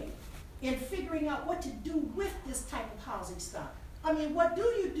we're doing in figuring out what to do with this type of housing stock. I mean, what do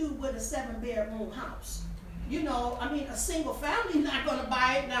you do with a 7-bedroom house? You know, I mean, a single family not going to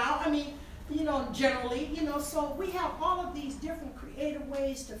buy it now. I mean, you know, generally, you know, so we have all of these different creative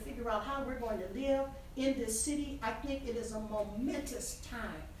ways to figure out how we're going to live in this city. I think it is a momentous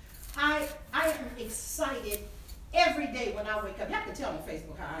time. I am excited every day when I wake up. Y'all can tell on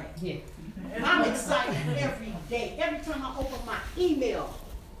Facebook how I am. Yeah. I'm excited every day. Every time I open my email,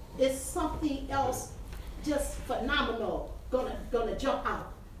 it's something else just phenomenal gonna jump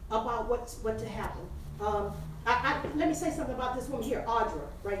out about what to happen. Let me say something about this woman here, Audra,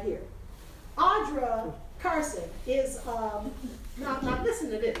 right here. Audra Carson is, now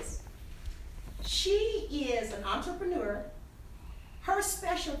listen to this. She is an entrepreneur. Her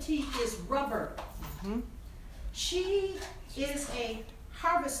specialty is rubber. She is a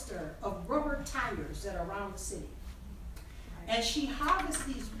harvester of rubber tires that are around the city. And she harvests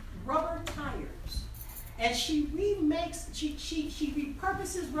these rubber tires. And she remakes, she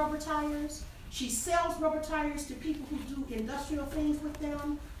repurposes rubber tires. She sells rubber tires to people who do industrial things with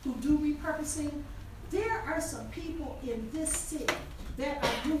them, who do repurposing. There are some people in this city that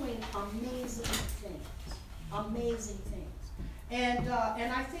are doing amazing things. Amazing things. And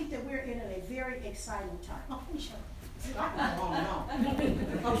I think that we're in a very exciting time. Oh, let me shut up. I can go on and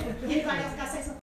on. Okay. Anybody else got to say something?